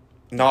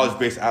 knowledge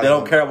base as They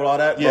don't care about all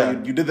that? Yeah.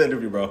 Bro, you did the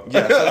interview, bro.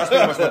 Yeah, so that's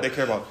pretty much what they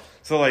care about.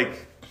 So,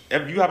 like,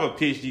 if you have a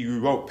PhD, you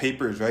wrote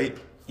papers, right?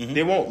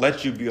 They won't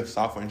let you be a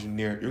software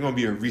engineer. You're going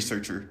to be a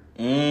researcher,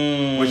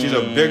 which is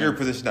a bigger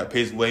position that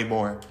pays way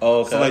more.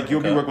 Okay. So, like,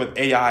 you'll be working with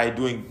AI,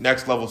 doing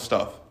next level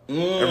stuff.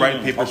 And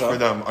writing papers for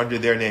them under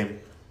their name.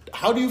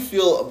 How do you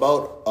feel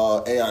about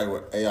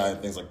AI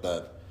and things like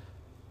that?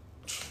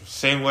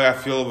 Same way I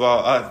feel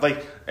about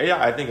like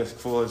AI. I think it's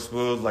cool and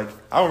smooth. Like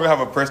I don't really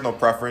have a personal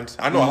preference.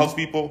 I know it helps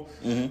people,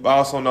 but I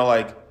also know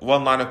like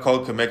one line of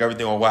code can make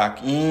everything a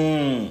whack.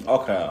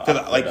 Okay.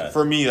 Like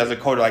for me as a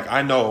coder, like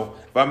I know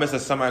if I miss a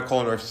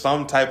semicolon or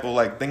some type of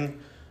like thing,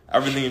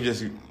 everything will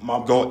just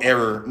go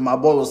error. My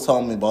boy was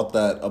telling me about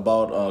that,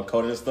 about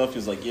coding and stuff. He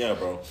was like, "Yeah,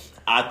 bro,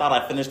 I thought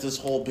I finished this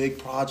whole big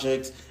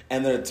project,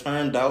 and then it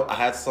turned out I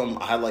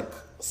had like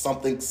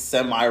something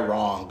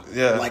semi-wrong,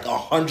 like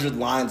 100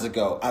 lines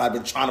ago, and I've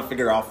been trying to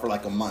figure it out for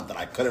like a month, and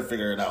I couldn't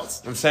figure it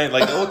out." I'm saying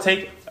like it will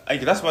take.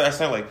 Like that's why I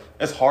say like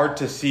it's hard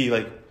to see.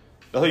 Like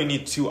that's why you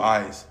need 2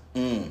 eyes.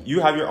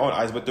 You have your own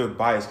eyes, but they're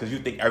biased because you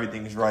think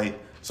everything is right.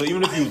 So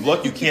even if you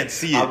look, you can't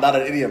see it. I'm not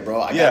an idiot,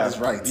 bro. I got this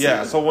right.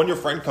 Yeah. So when your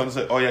friend comes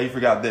and, oh yeah, you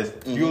forgot this.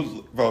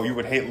 You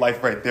would hate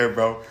life right there,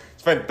 bro.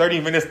 Spend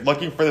 30 minutes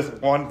looking for this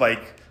one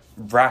like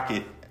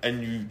bracket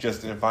and you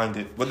just didn't find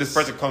it. But this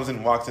person comes in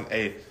and walks in,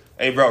 hey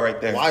bro, right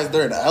there. Why is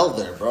there an L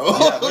there, bro?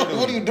 Yeah,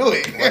 what are you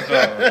doing?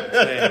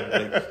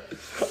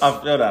 I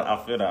feel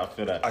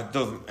that.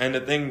 And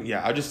the thing,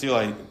 I just feel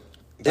like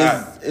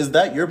is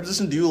that your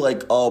position? Do you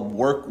like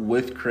work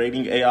with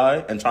creating AI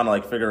and trying to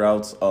like figure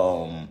out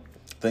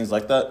things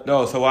like that?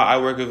 No, so what I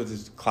work with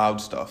is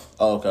cloud stuff.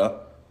 Oh, okay.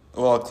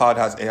 Well, cloud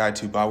has AI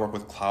too, but I work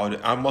with cloud.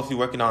 I'm mostly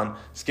working on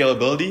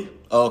scalability.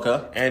 Oh,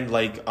 okay. And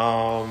like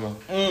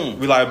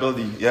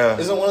reliability. Yeah.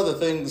 Isn't one of the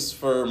things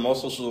for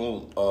most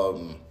social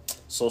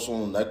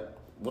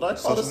what I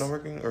call social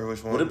networking or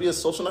which one? Would it be a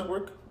social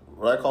network?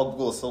 Would I call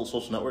Google a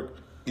social network?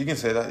 You can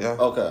say that, yeah.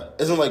 Okay.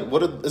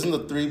 Isn't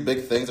the 3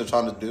 big things they're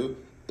trying to do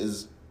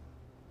is?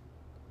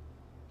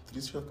 Did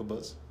you see like a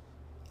buzz?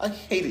 I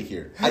hate it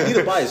here. I need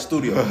to buy a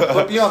studio.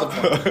 But beyond the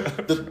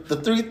point, the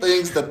 3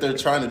 things that they're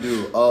trying to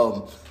do,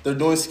 they're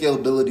doing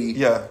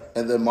scalability,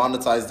 and then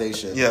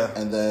monetization,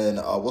 and then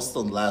what's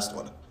the last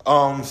one?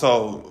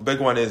 So big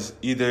one is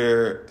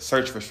either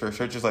search for sure.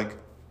 Search is like,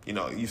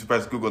 you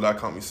press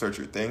google.com, you search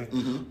your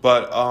thing.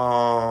 But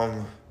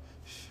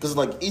because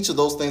like each of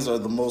those things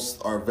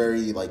are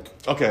very like.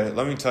 Okay,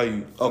 let me tell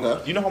you.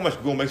 Okay. You know how much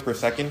Google makes per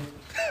second?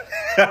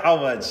 How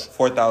much?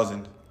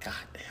 4,000. God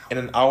damn. In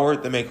an hour,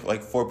 they make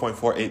like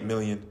 4.48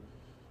 million.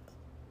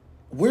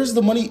 Where's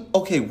the money?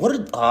 Okay,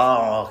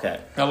 okay.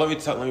 Now let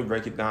me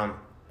break it down.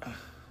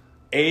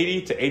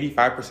 80 to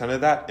 85%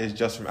 of that is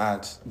just from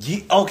ads.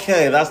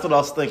 Okay, that's what I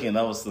was thinking.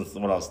 That was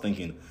what I was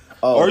thinking.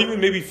 Or even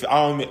maybe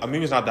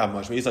maybe it's not that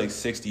much. Maybe it's like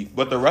 60.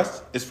 But the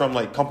rest is from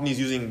like companies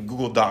using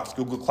Google Docs,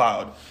 Google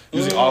Cloud,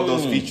 using all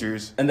those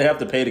features. And they have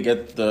to pay to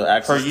get the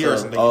access per year or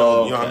something. You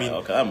know what I mean?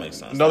 Okay, that makes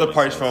sense. Another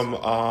part is from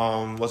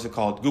what's it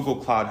called? Google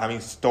Cloud, having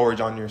storage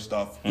on your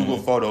stuff, Google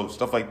Photos,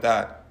 stuff like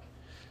that.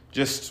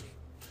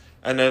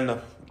 And then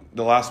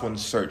the last one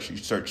is search. You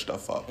search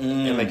stuff up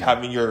and like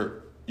having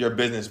your your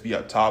business be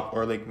up top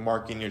or like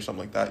marketing or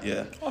something like that.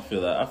 Yeah. I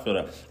feel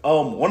that.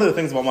 One of the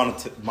things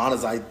about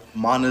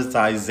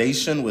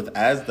monetization with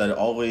ads that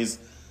always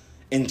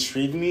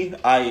intrigue me,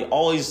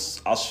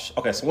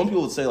 okay, so when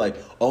people would say like,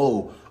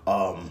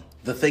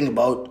 the thing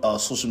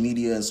about social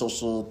media and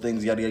social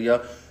things, yada, yada,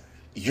 yada,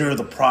 you're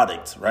the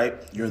product, right?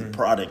 You're the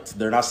product.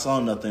 They're not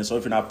selling nothing, so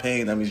if you're not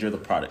paying, that means you're the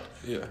product.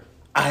 Yeah.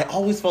 I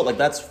always felt like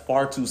that's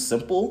far too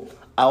simple.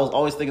 I was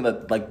always thinking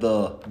that like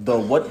the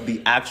what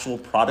the actual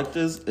product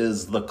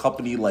is the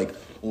company like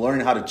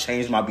learning how to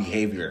change my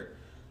behavior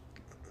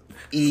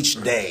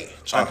each day,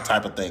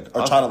 type of thing,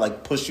 or trying to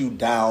like push you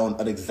down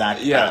an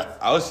exact path.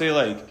 I would say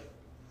like,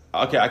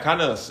 okay, I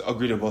kind of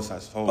agree to both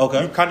sides. So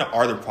Okay. you kind of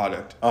are the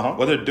product.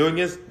 What they're doing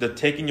is they're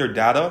taking your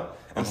data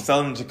and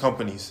selling it to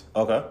companies.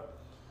 Okay.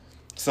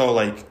 So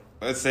like,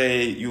 let's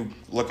say you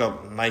look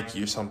up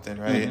Nike or something,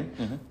 right?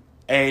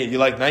 Hey, you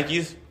like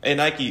Nikes? Hey,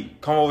 Nike,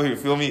 come over here.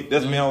 Feel me?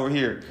 This man over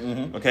here.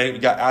 Okay, we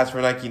got ads for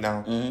Nike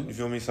now. You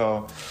feel me?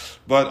 So,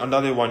 but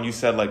another one you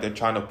said like they're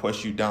trying to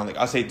push you down. Like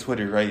I say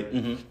Twitter, right?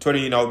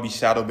 Twitter, be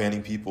shadow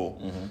banning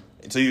people,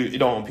 so you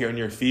don't appear in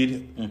your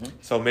feed.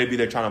 So maybe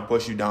they're trying to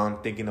push you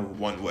down, thinking of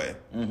one way.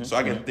 So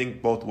I can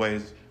think both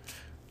ways.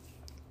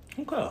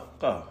 Okay,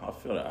 I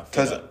feel that.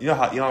 Because you know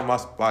how Elon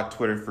Musk bought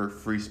Twitter for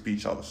free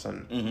speech all of a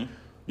sudden,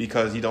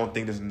 because you don't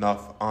think there's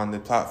enough on the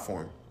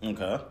platform.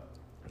 Okay.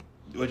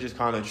 Which is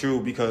kind of true,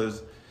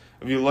 because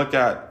if you look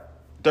at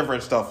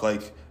different stuff,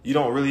 like you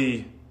don't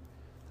really,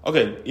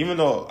 okay, even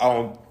though I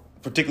don't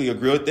particularly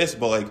agree with this,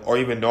 but like, or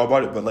even know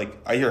about it, but like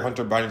I hear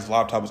Hunter Biden's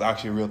laptop is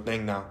actually a real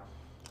thing now.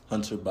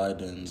 Hunter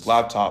Biden's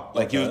laptop,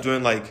 like he was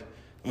doing like,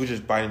 which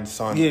is Biden's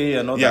son.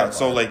 Yeah.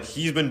 So like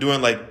he's been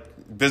doing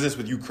like business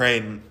with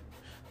Ukraine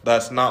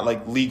that's not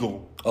like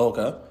legal.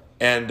 Okay.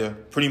 And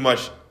pretty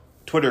much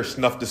Twitter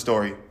snuffed the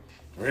story.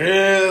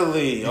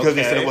 Really? Because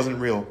they said it wasn't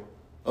real.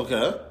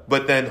 Okay.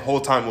 But then whole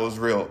time it was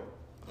real.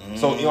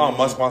 So Elon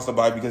Musk wants to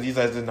buy it because he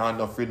says there's not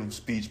enough freedom of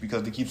speech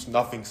because they keep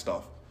snuffing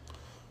stuff.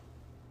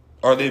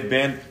 Or they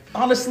banned...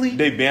 Honestly...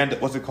 They banned,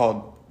 what's it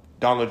called?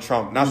 Donald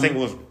Trump. Not saying it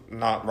was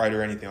not right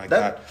or anything like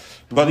that.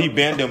 But he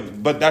banned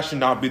him. But that should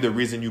not be the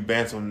reason you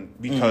ban someone,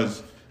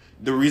 because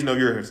the reason of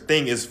your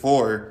thing is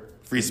for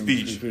free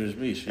speech. Free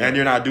speech, yeah. And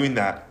you're not doing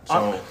that.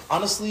 So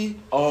honestly,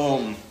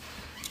 on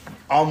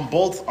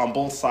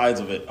both sides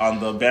of it, on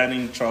the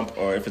banning Trump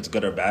or if it's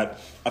good or bad,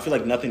 I feel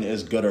like nothing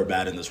is good or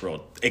bad in this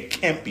world. It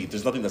can't be.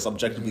 There's nothing that's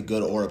objectively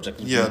good or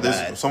objectively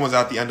bad. Someone's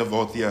at the end of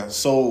both. Yeah.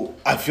 So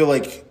I feel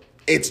like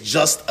it's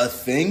just a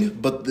thing,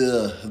 but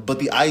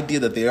the idea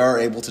that they are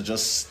able to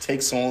just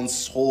take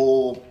someone's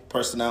whole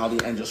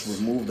personality and just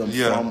remove them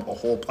from a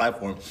whole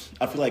platform,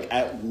 I feel like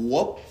at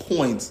what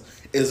point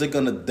is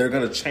they're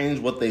gonna change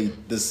what they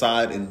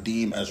decide and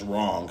deem as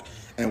wrong,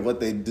 and what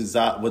they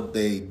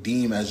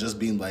deem as just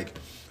being like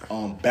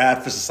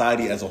bad for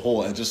society as a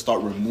whole, and just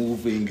start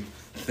removing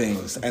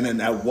things. And then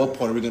at what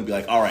point are we gonna be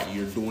like, all right,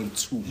 you're doing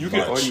too much? You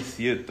can already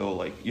see it though.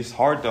 Like it's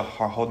hard to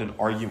hold an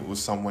argument with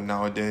someone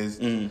nowadays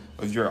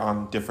if you're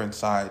on different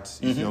sides.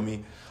 You feel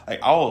me?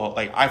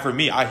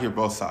 I hear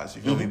both sides.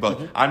 You feel me?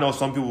 But I know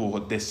some people,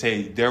 they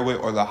say their way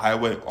or the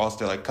highway, or else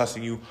they're like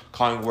cussing you,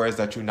 calling words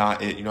that you're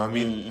not it. You know what I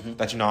mean?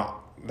 That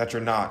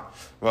you're not.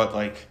 But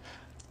like,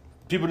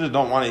 people just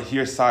don't want to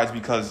hear sides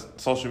because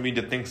social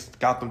media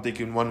got them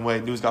thinking one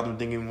way, news got them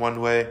thinking one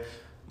way.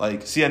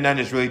 Like CNN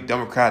is really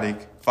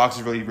Democratic, Fox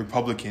is really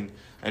Republican,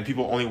 and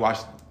people only watch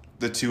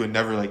the two and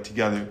never like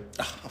together.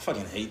 I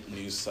fucking hate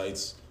news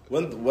sites.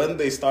 When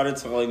they started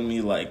telling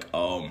me like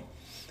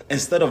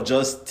instead of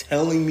just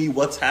telling me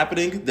what's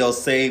happening, they'll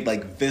say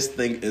like this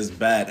thing is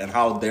bad and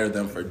how dare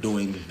them for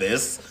doing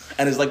this.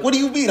 And it's like, what do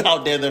you mean how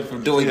dare them for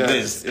doing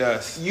this?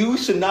 Yes. You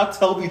should not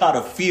tell me how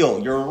to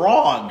feel. You're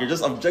wrong. You're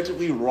just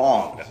objectively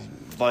wrong.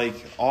 Like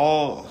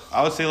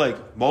I would say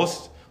like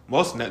most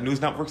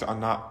news networks are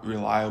not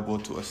reliable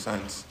to a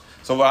sense.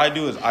 So what I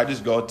do is I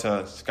just go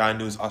to Sky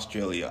News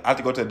Australia. I have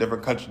to go to a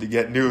different country to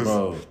get news.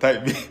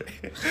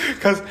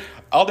 Because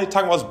all they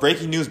talk about is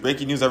breaking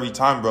news every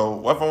time, bro.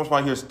 What if I want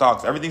to hear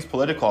stocks? Everything's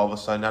political all of a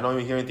sudden. I don't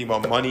even hear anything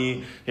about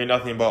money, hear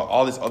nothing about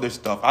all this other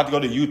stuff. I have to go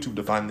to YouTube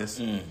to find this.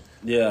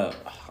 Yeah,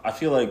 I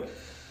feel like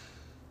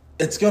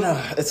it's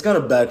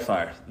gonna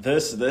backfire.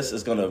 This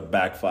is gonna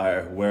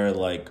backfire where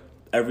like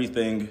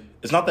everything,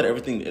 it's not that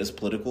everything is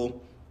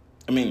political.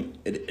 I mean,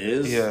 it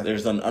is. Yeah.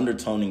 There's an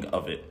undertoning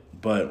of it.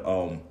 But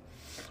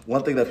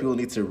one thing that people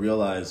need to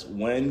realize,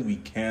 when we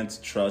can't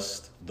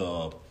trust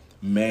the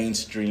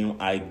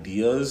mainstream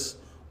ideas,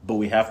 but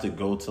we have to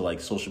go to like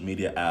social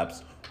media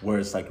apps where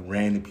it's like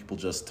random people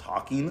just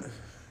talking,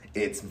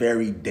 it's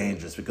very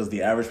dangerous because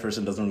the average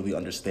person doesn't really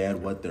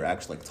understand what they're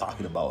actually like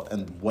talking about,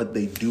 and what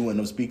they do end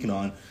up speaking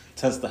on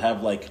tends to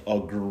have like a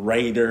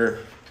greater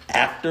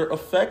after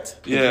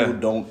effect that people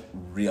don't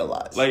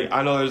realize. Like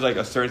I know there's like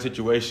a certain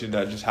situation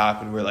that just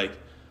happened where like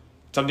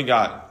something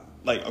got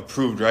like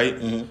approved, right?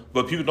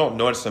 But people don't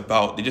know what it's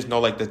about. They just know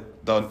like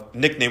the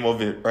nickname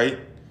of it, right?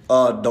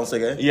 Don't say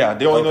gay? Yeah,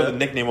 they only know the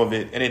nickname of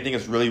it, and they think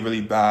it's really,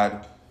 really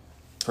bad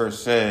per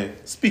se.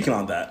 Speaking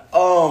on that,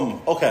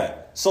 okay.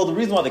 So the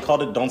reason why they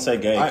called it "Don't Say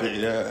Gay,"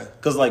 Yeah.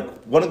 because like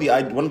one of the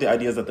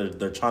ideas that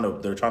they're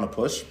trying to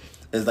push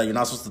is that you're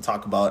not supposed to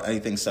talk about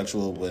anything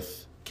sexual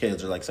with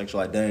kids or like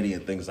sexual identity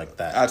and things like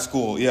that At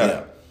school,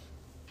 yeah.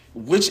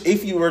 Which,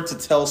 if you were to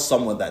tell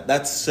someone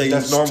that's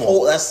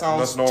normal. That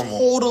sounds That's normal.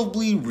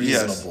 totally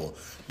reasonable.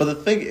 Yes. But the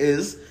thing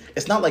is,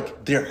 it's not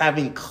like they're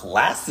having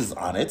classes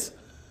on it.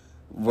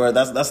 Where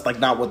that's like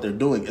not what they're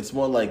doing. It's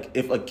more like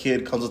if a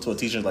kid comes up to a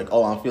teacher and is like,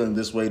 "Oh, I'm feeling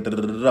this way.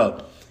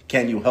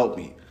 Can you help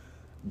me?"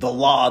 The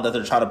law that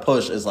they're trying to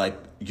push is like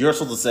you're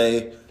supposed to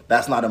say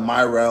that's not in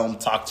my realm.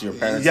 Talk to your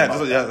parents. Yeah,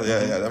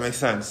 that makes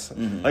sense.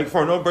 Mm-hmm. Like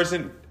for a normal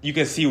person, you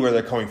can see where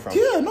they're coming from.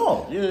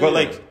 But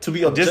like to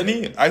be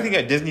Disney, I think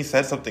that Disney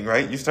said something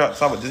right. You saw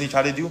what Disney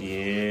tried to do.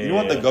 Yeah. You know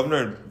what the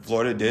governor in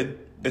Florida did?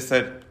 They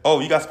said, "Oh,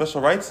 you got special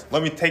rights?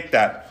 Let me take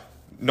that.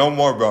 No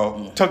more,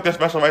 bro. Took their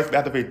special rights. They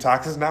have to pay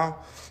taxes now."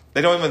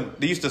 They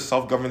used to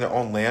self-govern their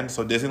own land.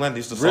 So Disneyland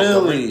used to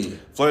self-govern. Really?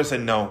 Florida said,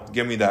 no,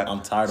 give me that.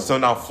 I'm tired of it. So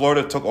now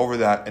Florida took over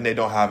that and they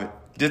don't have it.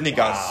 Disney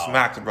got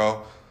smacked,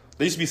 bro.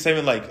 They used to be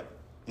saving like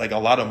a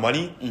lot of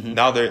money. Mm-hmm.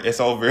 Now it's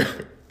over.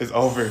 It's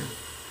over.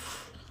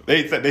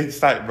 They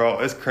decided, bro,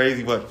 it's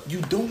crazy, but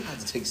you don't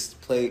have to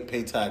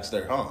pay tax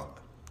there, huh?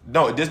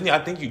 No, Disney,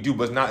 I think you do,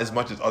 but not as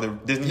much as other.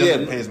 Disney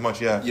doesn't pay as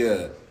much, yeah.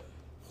 Yeah.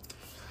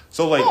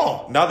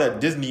 So now that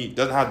Disney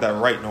doesn't have that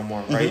right no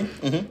more, right?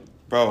 Mm-hmm. Mm-hmm.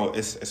 Bro,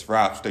 it's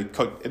raps.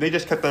 They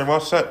just kept their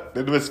mouth shut.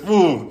 They do it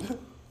smooth.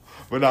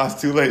 But now it's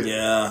too late.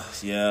 Yeah.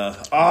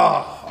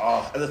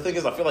 And the thing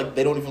is, I feel like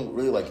they don't even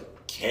really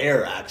like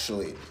care.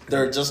 Actually,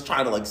 they're just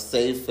trying to like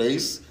save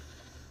face.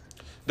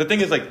 The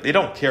thing is, like, they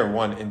don't care.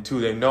 One and two,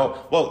 they know.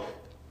 Well,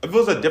 if it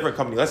was a different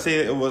company, let's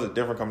say it was a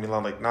different company,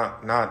 like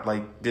not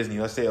like Disney.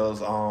 Let's say it was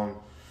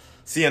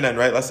CNN,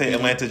 right? Let's say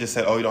Atlanta just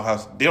said, "Oh, they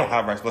don't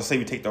have rights." Let's say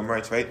we take them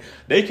rights, right?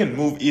 They can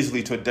move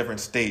easily to a different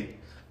state.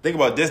 Thing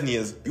about Disney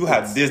is you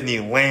have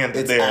Disneyland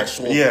it's there.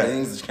 Actual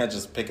things. You can't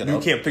just pick it up. You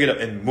can't pick it up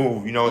and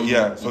move, you know? Mm-hmm.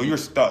 Yeah. So you're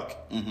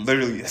stuck. Mm-hmm.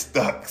 Literally you're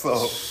stuck.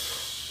 So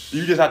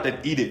you just have to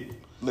eat it.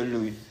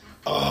 Literally.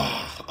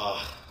 I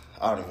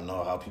don't even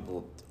know how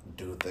people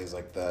do things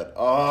like that.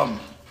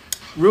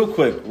 Real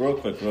quick.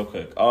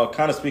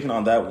 Kind of speaking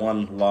on that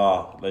one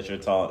law that you're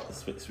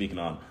speaking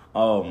on.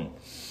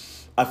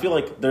 I feel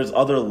like there's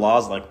other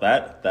laws like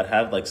that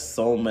have like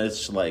so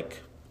much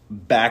like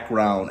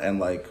background and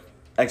like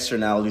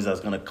externalities that's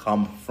going to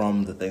come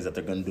from the things that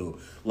they're going to do.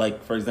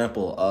 Like, for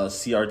example,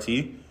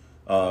 CRT,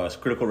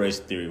 critical race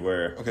theory,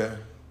 where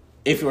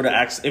if you were to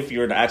ask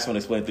someone to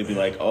explain it, they'd be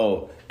like,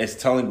 "Oh, it's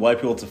telling white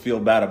people to feel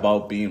bad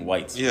about being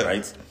white,"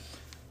 right?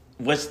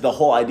 Which the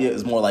whole idea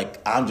is more like,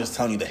 I'm just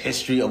telling you the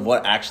history of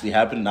what actually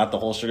happened, not the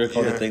whole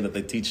sugarcoated thing that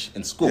they teach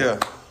in school. Yeah.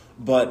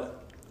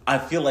 But I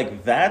feel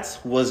like that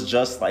was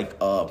just like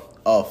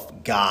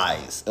of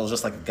guys. It was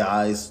just like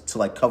guys to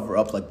like cover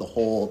up like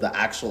the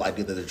actual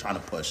idea that they're trying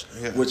to push,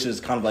 which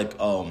is kind of like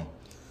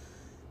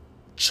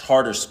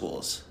charter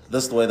schools.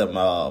 This is the way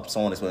that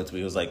someone explained it to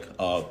me. It was like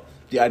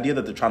the idea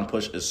that they're trying to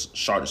push is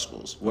charter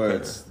schools, where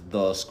it's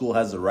the school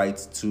has the right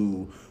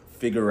to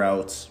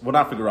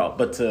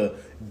but to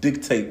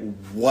dictate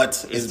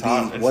what is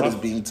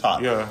being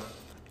taught. Yeah.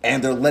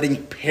 And they're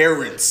letting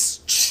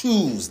parents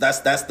choose. That's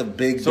the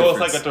big difference.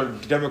 So it's like a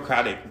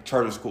democratic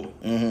charter school.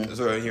 Mm-hmm. That's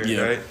what I'm hearing,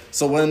 right?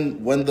 So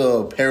when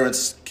the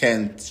parents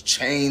can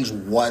change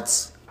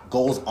what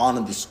goes on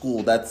in the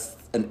school, that's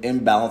an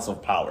imbalance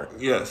of power.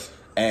 Yes.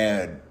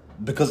 And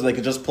because they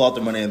could just pull out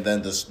the money and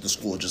then the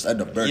school would just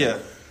end up burning. Yeah.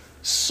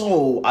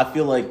 So I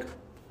feel like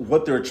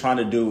what they're trying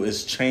to do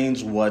is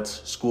change what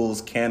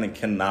schools can and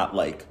cannot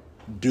like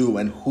do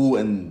and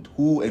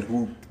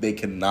who they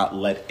cannot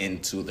let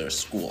into their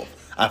school.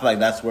 I feel like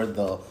that's where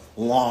the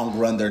long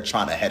run they're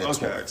trying to head it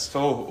towards.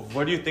 So,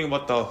 what do you think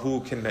about the who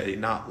can they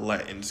not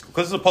let in school?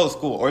 Because it's a public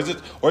school, or is it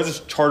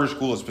charter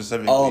school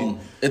specifically?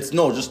 It's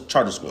just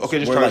charter schools. Okay,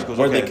 just charter schools.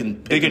 Where they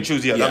can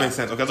choose. Yeah, that makes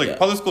sense. Okay, it's like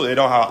public school, they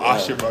don't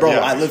have shit, bro.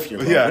 I live here.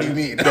 Bro. Yeah. What do you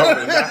mean? No,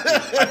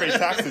 exactly. I pay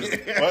taxes.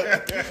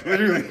 What?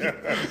 Literally.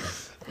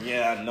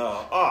 Yeah,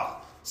 no.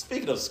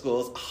 Speaking of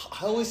schools,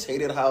 I always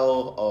hated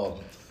how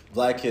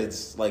black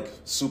kids, like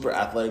super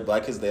athletic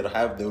black kids, they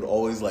would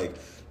always like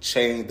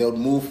they'll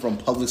move from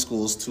public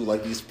schools to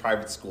like these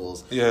private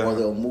schools, or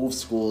they'll move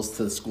schools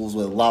to schools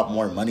with a lot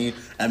more money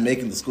and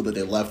making the school that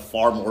they left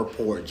far more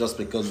poor just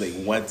because they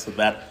went to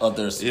that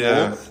other school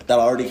that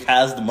already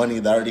has the money,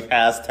 that already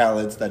has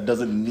talents, that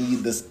doesn't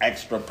need this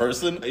extra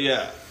person.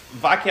 Yeah,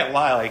 but I can't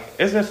lie, like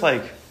it's just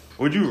like,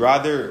 would you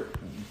rather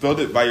build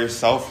it by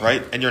yourself,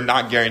 right? And you're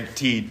not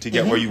guaranteed to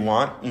get where you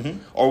want,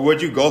 or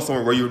would you go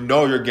somewhere where you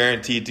know you're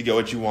guaranteed to get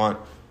what you want?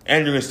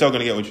 And you're still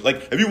gonna get what you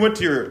like. If you went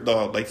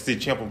to say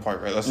Champlain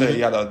Park, right? Let's say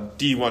you had a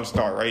D1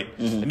 star, right?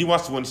 And he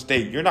wants to win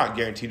state. You're not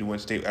guaranteed to win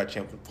state at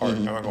Champlain Park.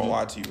 I'm not gonna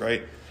lie to you,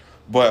 right?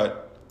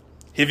 But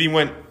if he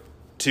went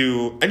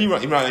to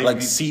anyone, like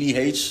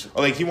CDH,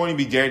 or like he won't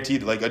even be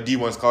guaranteed like a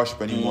D1 scholarship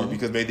anymore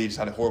because maybe they just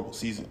had a horrible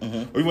season.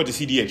 Or he went to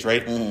CDH,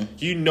 right?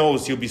 He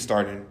knows he'll be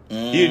starting.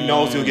 He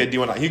knows he'll get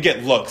D1. He'll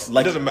get looks.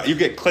 Like, it doesn't matter. You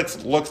get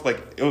clicks, looks,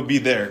 like it would be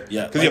there.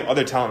 Yeah, because you have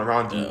other talent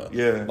around you.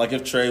 Yeah. Like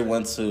if Trey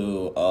went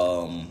to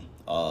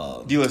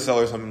De La Salle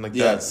or something like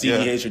yeah, that.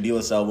 CEH or De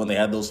La Salle when they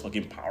had those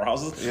fucking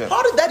powerhouses. Yeah.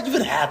 How did that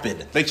even happen?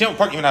 Like Chamberlain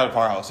Park even had a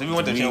powerhouse. If you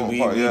went to Chamberlain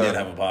Park, we did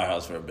have a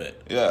powerhouse for a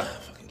bit. Yeah.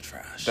 Fucking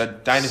trash.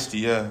 That dynasty,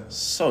 yeah.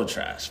 So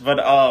trash. But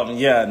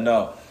yeah,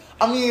 no.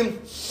 I mean,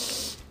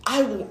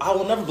 I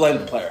will never blame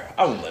the player.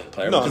 I won't blame the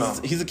player because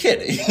he's a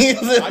kid.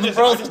 I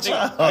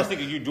just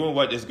think if you're doing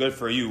what is good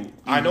for you,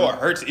 I know it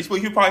hurts. He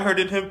probably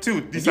hurted him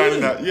too,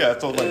 deciding that. Yeah,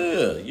 so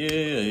like,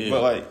 yeah.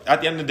 But like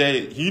at the end of the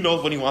day, he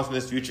knows what he wants in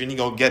his future, and he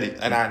gonna get it.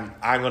 And I'm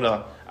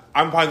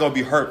probably gonna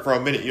be hurt for a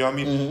minute. You know what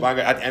I mean? But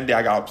at the end of the day,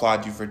 I gotta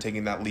applaud you for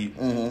taking that leap.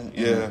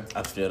 Yeah,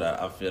 I feel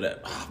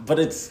that. But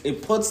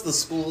it puts the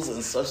schools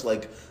in such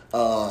like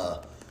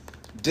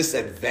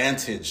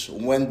disadvantage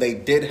when they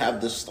did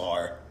have the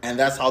star, and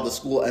that's how the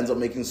school ends up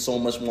making so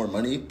much more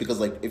money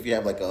because like if you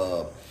have like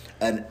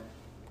an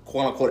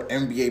quote unquote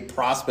NBA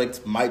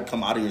prospect might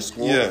come out of your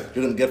school, you're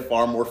gonna get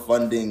far more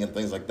funding and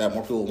things like that.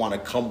 More people want to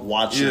come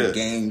watch your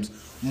games.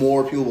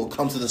 More people will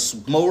come to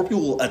more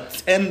people will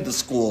attend the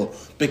school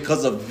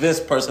because of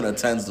this person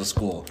attends the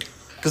school.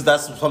 Because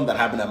that's something that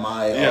happened at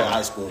my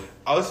high school.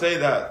 I would say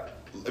that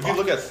if you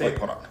look at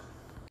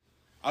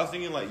I was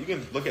thinking, like, you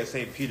can look at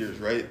St. Peter's,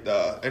 right?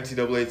 The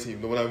NCAA team,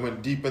 the one that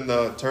went deep in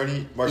the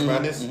tourney, March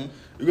Madness.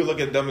 You could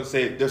look at them and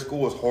say their school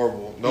was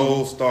horrible.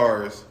 No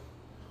stars.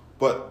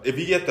 But if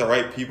you get the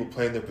right people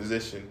playing their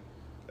position,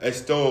 they're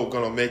still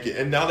going to make it.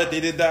 And now that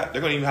they did that,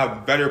 they're going to even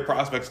have better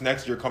prospects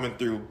next year coming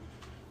through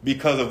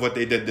because of what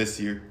they did this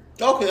year.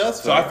 Okay,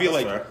 that's fair. So I feel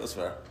that's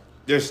fair.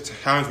 There's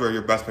times where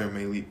your best player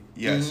may leave,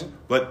 yes.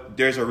 But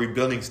there's a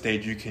rebuilding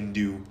stage you can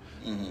do.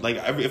 Like,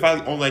 if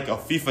I own, like, a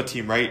FIFA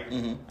team, right?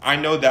 I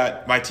know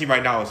that my team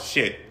right now is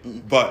shit.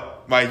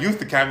 But my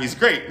youth academy is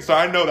great. So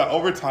I know that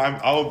over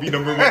time, I will be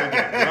number one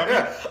again. You know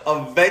what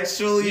I mean?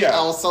 Eventually,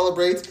 I'll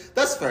celebrate.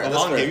 That's fair.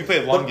 That's fair. Game. You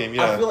play a long game,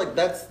 I feel like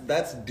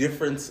that's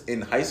difference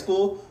in high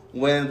school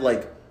when,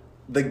 like,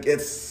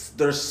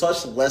 there's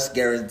such less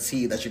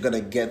guarantee that you're gonna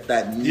get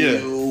that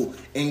new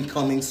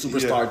incoming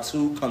superstar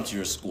to come to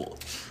your school.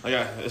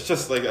 Yeah, it's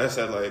just like I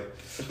said, like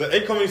the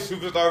incoming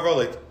superstar, bro.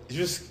 Like you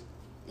just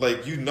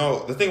like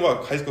the thing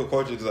about high school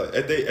coaches is like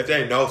if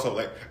they know something,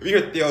 like if you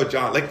hear Theo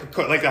John, like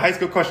the high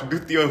school coach who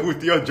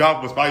Theo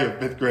John was probably in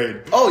 5th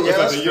grade. Oh yeah,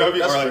 that's true. You know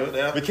what I mean? Or like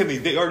yeah. McKinley,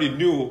 they already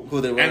knew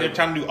who they were, and they're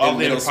trying to do all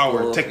their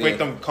power to make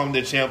them come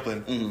to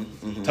Champlain,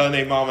 telling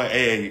their mama,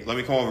 "Hey, let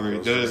me come over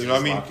here." You know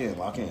what I mean?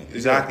 Lock in.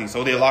 Exactly.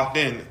 So they locked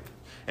in,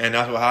 and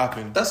that's what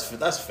happened. That's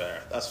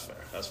fair.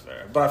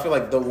 But I feel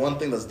like the one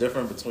thing that's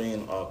different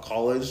between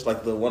college,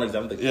 like the one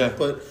example that you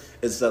put,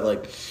 is that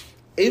like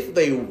if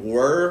they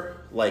were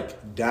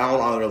like down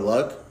on their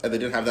luck and they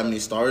didn't have that many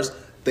stars,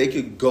 they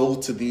could go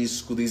to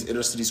these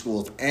inner city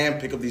schools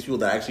and pick up these people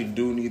that actually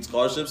do need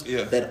scholarships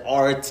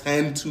that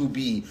tend to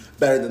be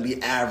better than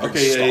the average.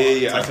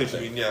 Okay, I see what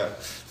you mean. Yeah.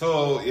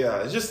 So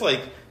it's just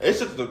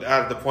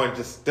at the point.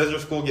 Just does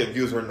your school get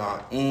views or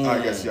not?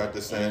 I guess you have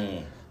to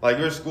say. Like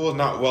your school is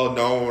not well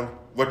known,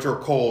 but you're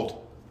cold.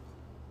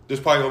 There's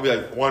probably gonna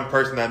be like one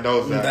person that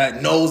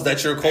knows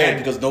that you're cold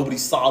because nobody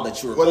saw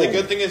that you were cold. Well, the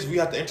good thing is we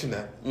have the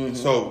internet,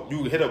 so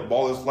you hit up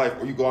Baller's Life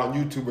or you go on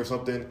YouTube or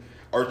something,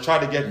 or try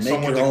to get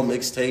someone your own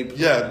mixtape.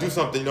 Yeah, do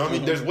something. You know what I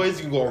mean? There's ways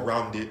you can go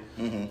around it,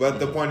 but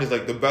the point is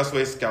like the best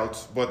way is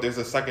scouts, but there's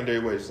a secondary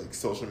way, it's like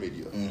social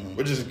media,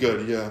 which is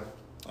good. Yeah,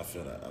 I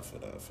feel that.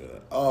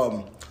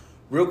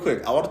 Real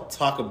quick, I want to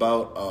talk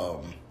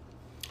about.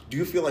 Do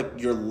you feel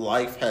like your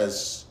life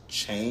has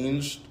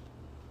changed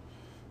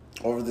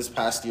over this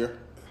past year?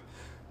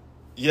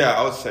 Yeah,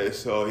 I would say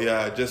so.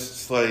 Yeah,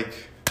 just like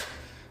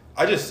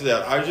I just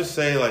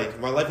say like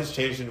my life has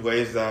changed in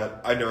ways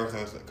that I never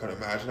could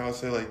imagine. I would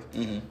say like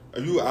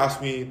if you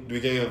asked me at the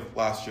beginning of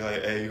last year,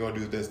 like, hey, you're gonna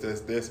do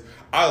this,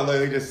 I'll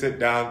literally just sit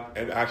down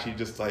and actually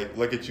just like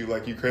look at you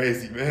like you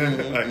crazy,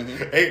 man.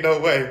 Like ain't no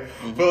way.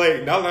 But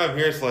like now that I'm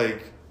here, it's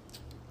like,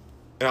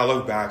 and I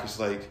look back, it's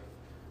like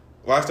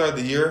when I started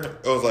the year,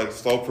 it was like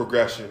slow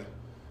progression.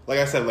 Like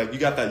I said, like you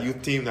got that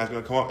youth team that's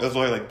gonna come up. It was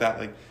only like that.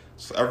 Like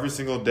so every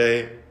single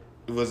day,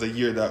 it was a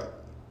year that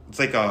it's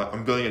like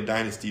I'm building a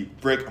dynasty.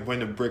 I'm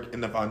putting a brick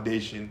in the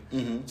foundation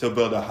to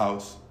build a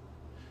house.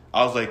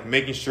 I was like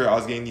making sure I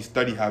was getting these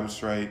study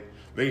habits right,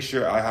 making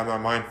sure I had my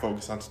mind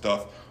focused on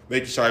stuff,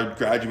 making sure I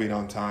graduate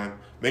on time,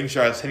 making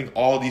sure I was hitting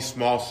all these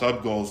small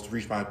sub goals to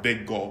reach my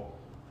big goal.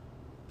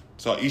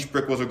 So each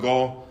brick was a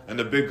goal, and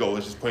the big goal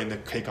is just putting the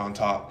cake on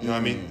top. You know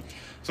what I mean?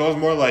 So it was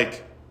more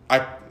like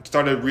I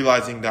started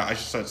realizing that I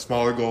should set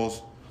smaller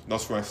goals,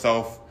 those for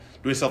myself,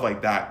 doing stuff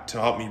like that to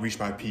help me reach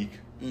my peak.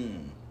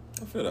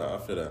 I feel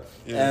that.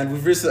 Yeah. And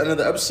we've reached the end of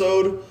the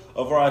episode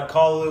of our I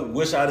Call It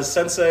Wish I Had a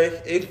Sensei.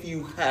 If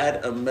you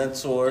had a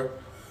mentor,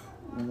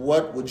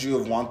 what would you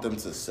have want them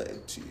to say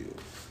to you?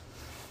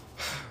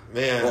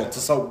 Man. Well,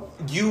 so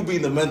you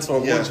being the mentor,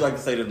 what would you like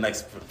to say to the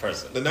next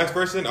person? The next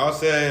person, I'll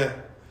say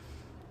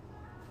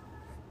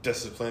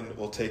discipline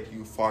will take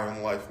you far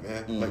in life,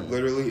 man. Like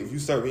literally, if you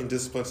start being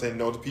disciplined, saying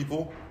no to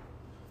people,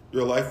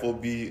 your life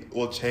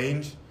will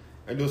change,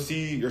 and you'll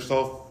see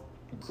yourself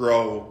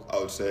grow, I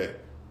would say,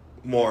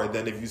 more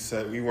than if you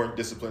said we weren't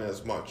disciplined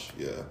as much.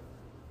 Yeah.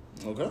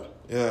 Okay.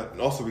 Yeah,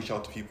 and also reach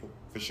out to people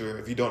for sure.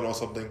 If you don't know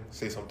something,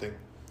 say something.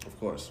 Of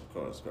course.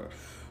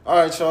 All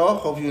right, y'all.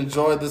 Hope you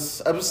enjoyed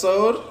this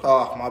episode.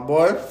 My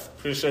boy,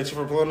 appreciate you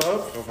for pulling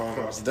up. No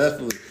problem.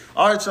 Definitely.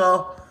 All right,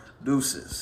 y'all. Deuces.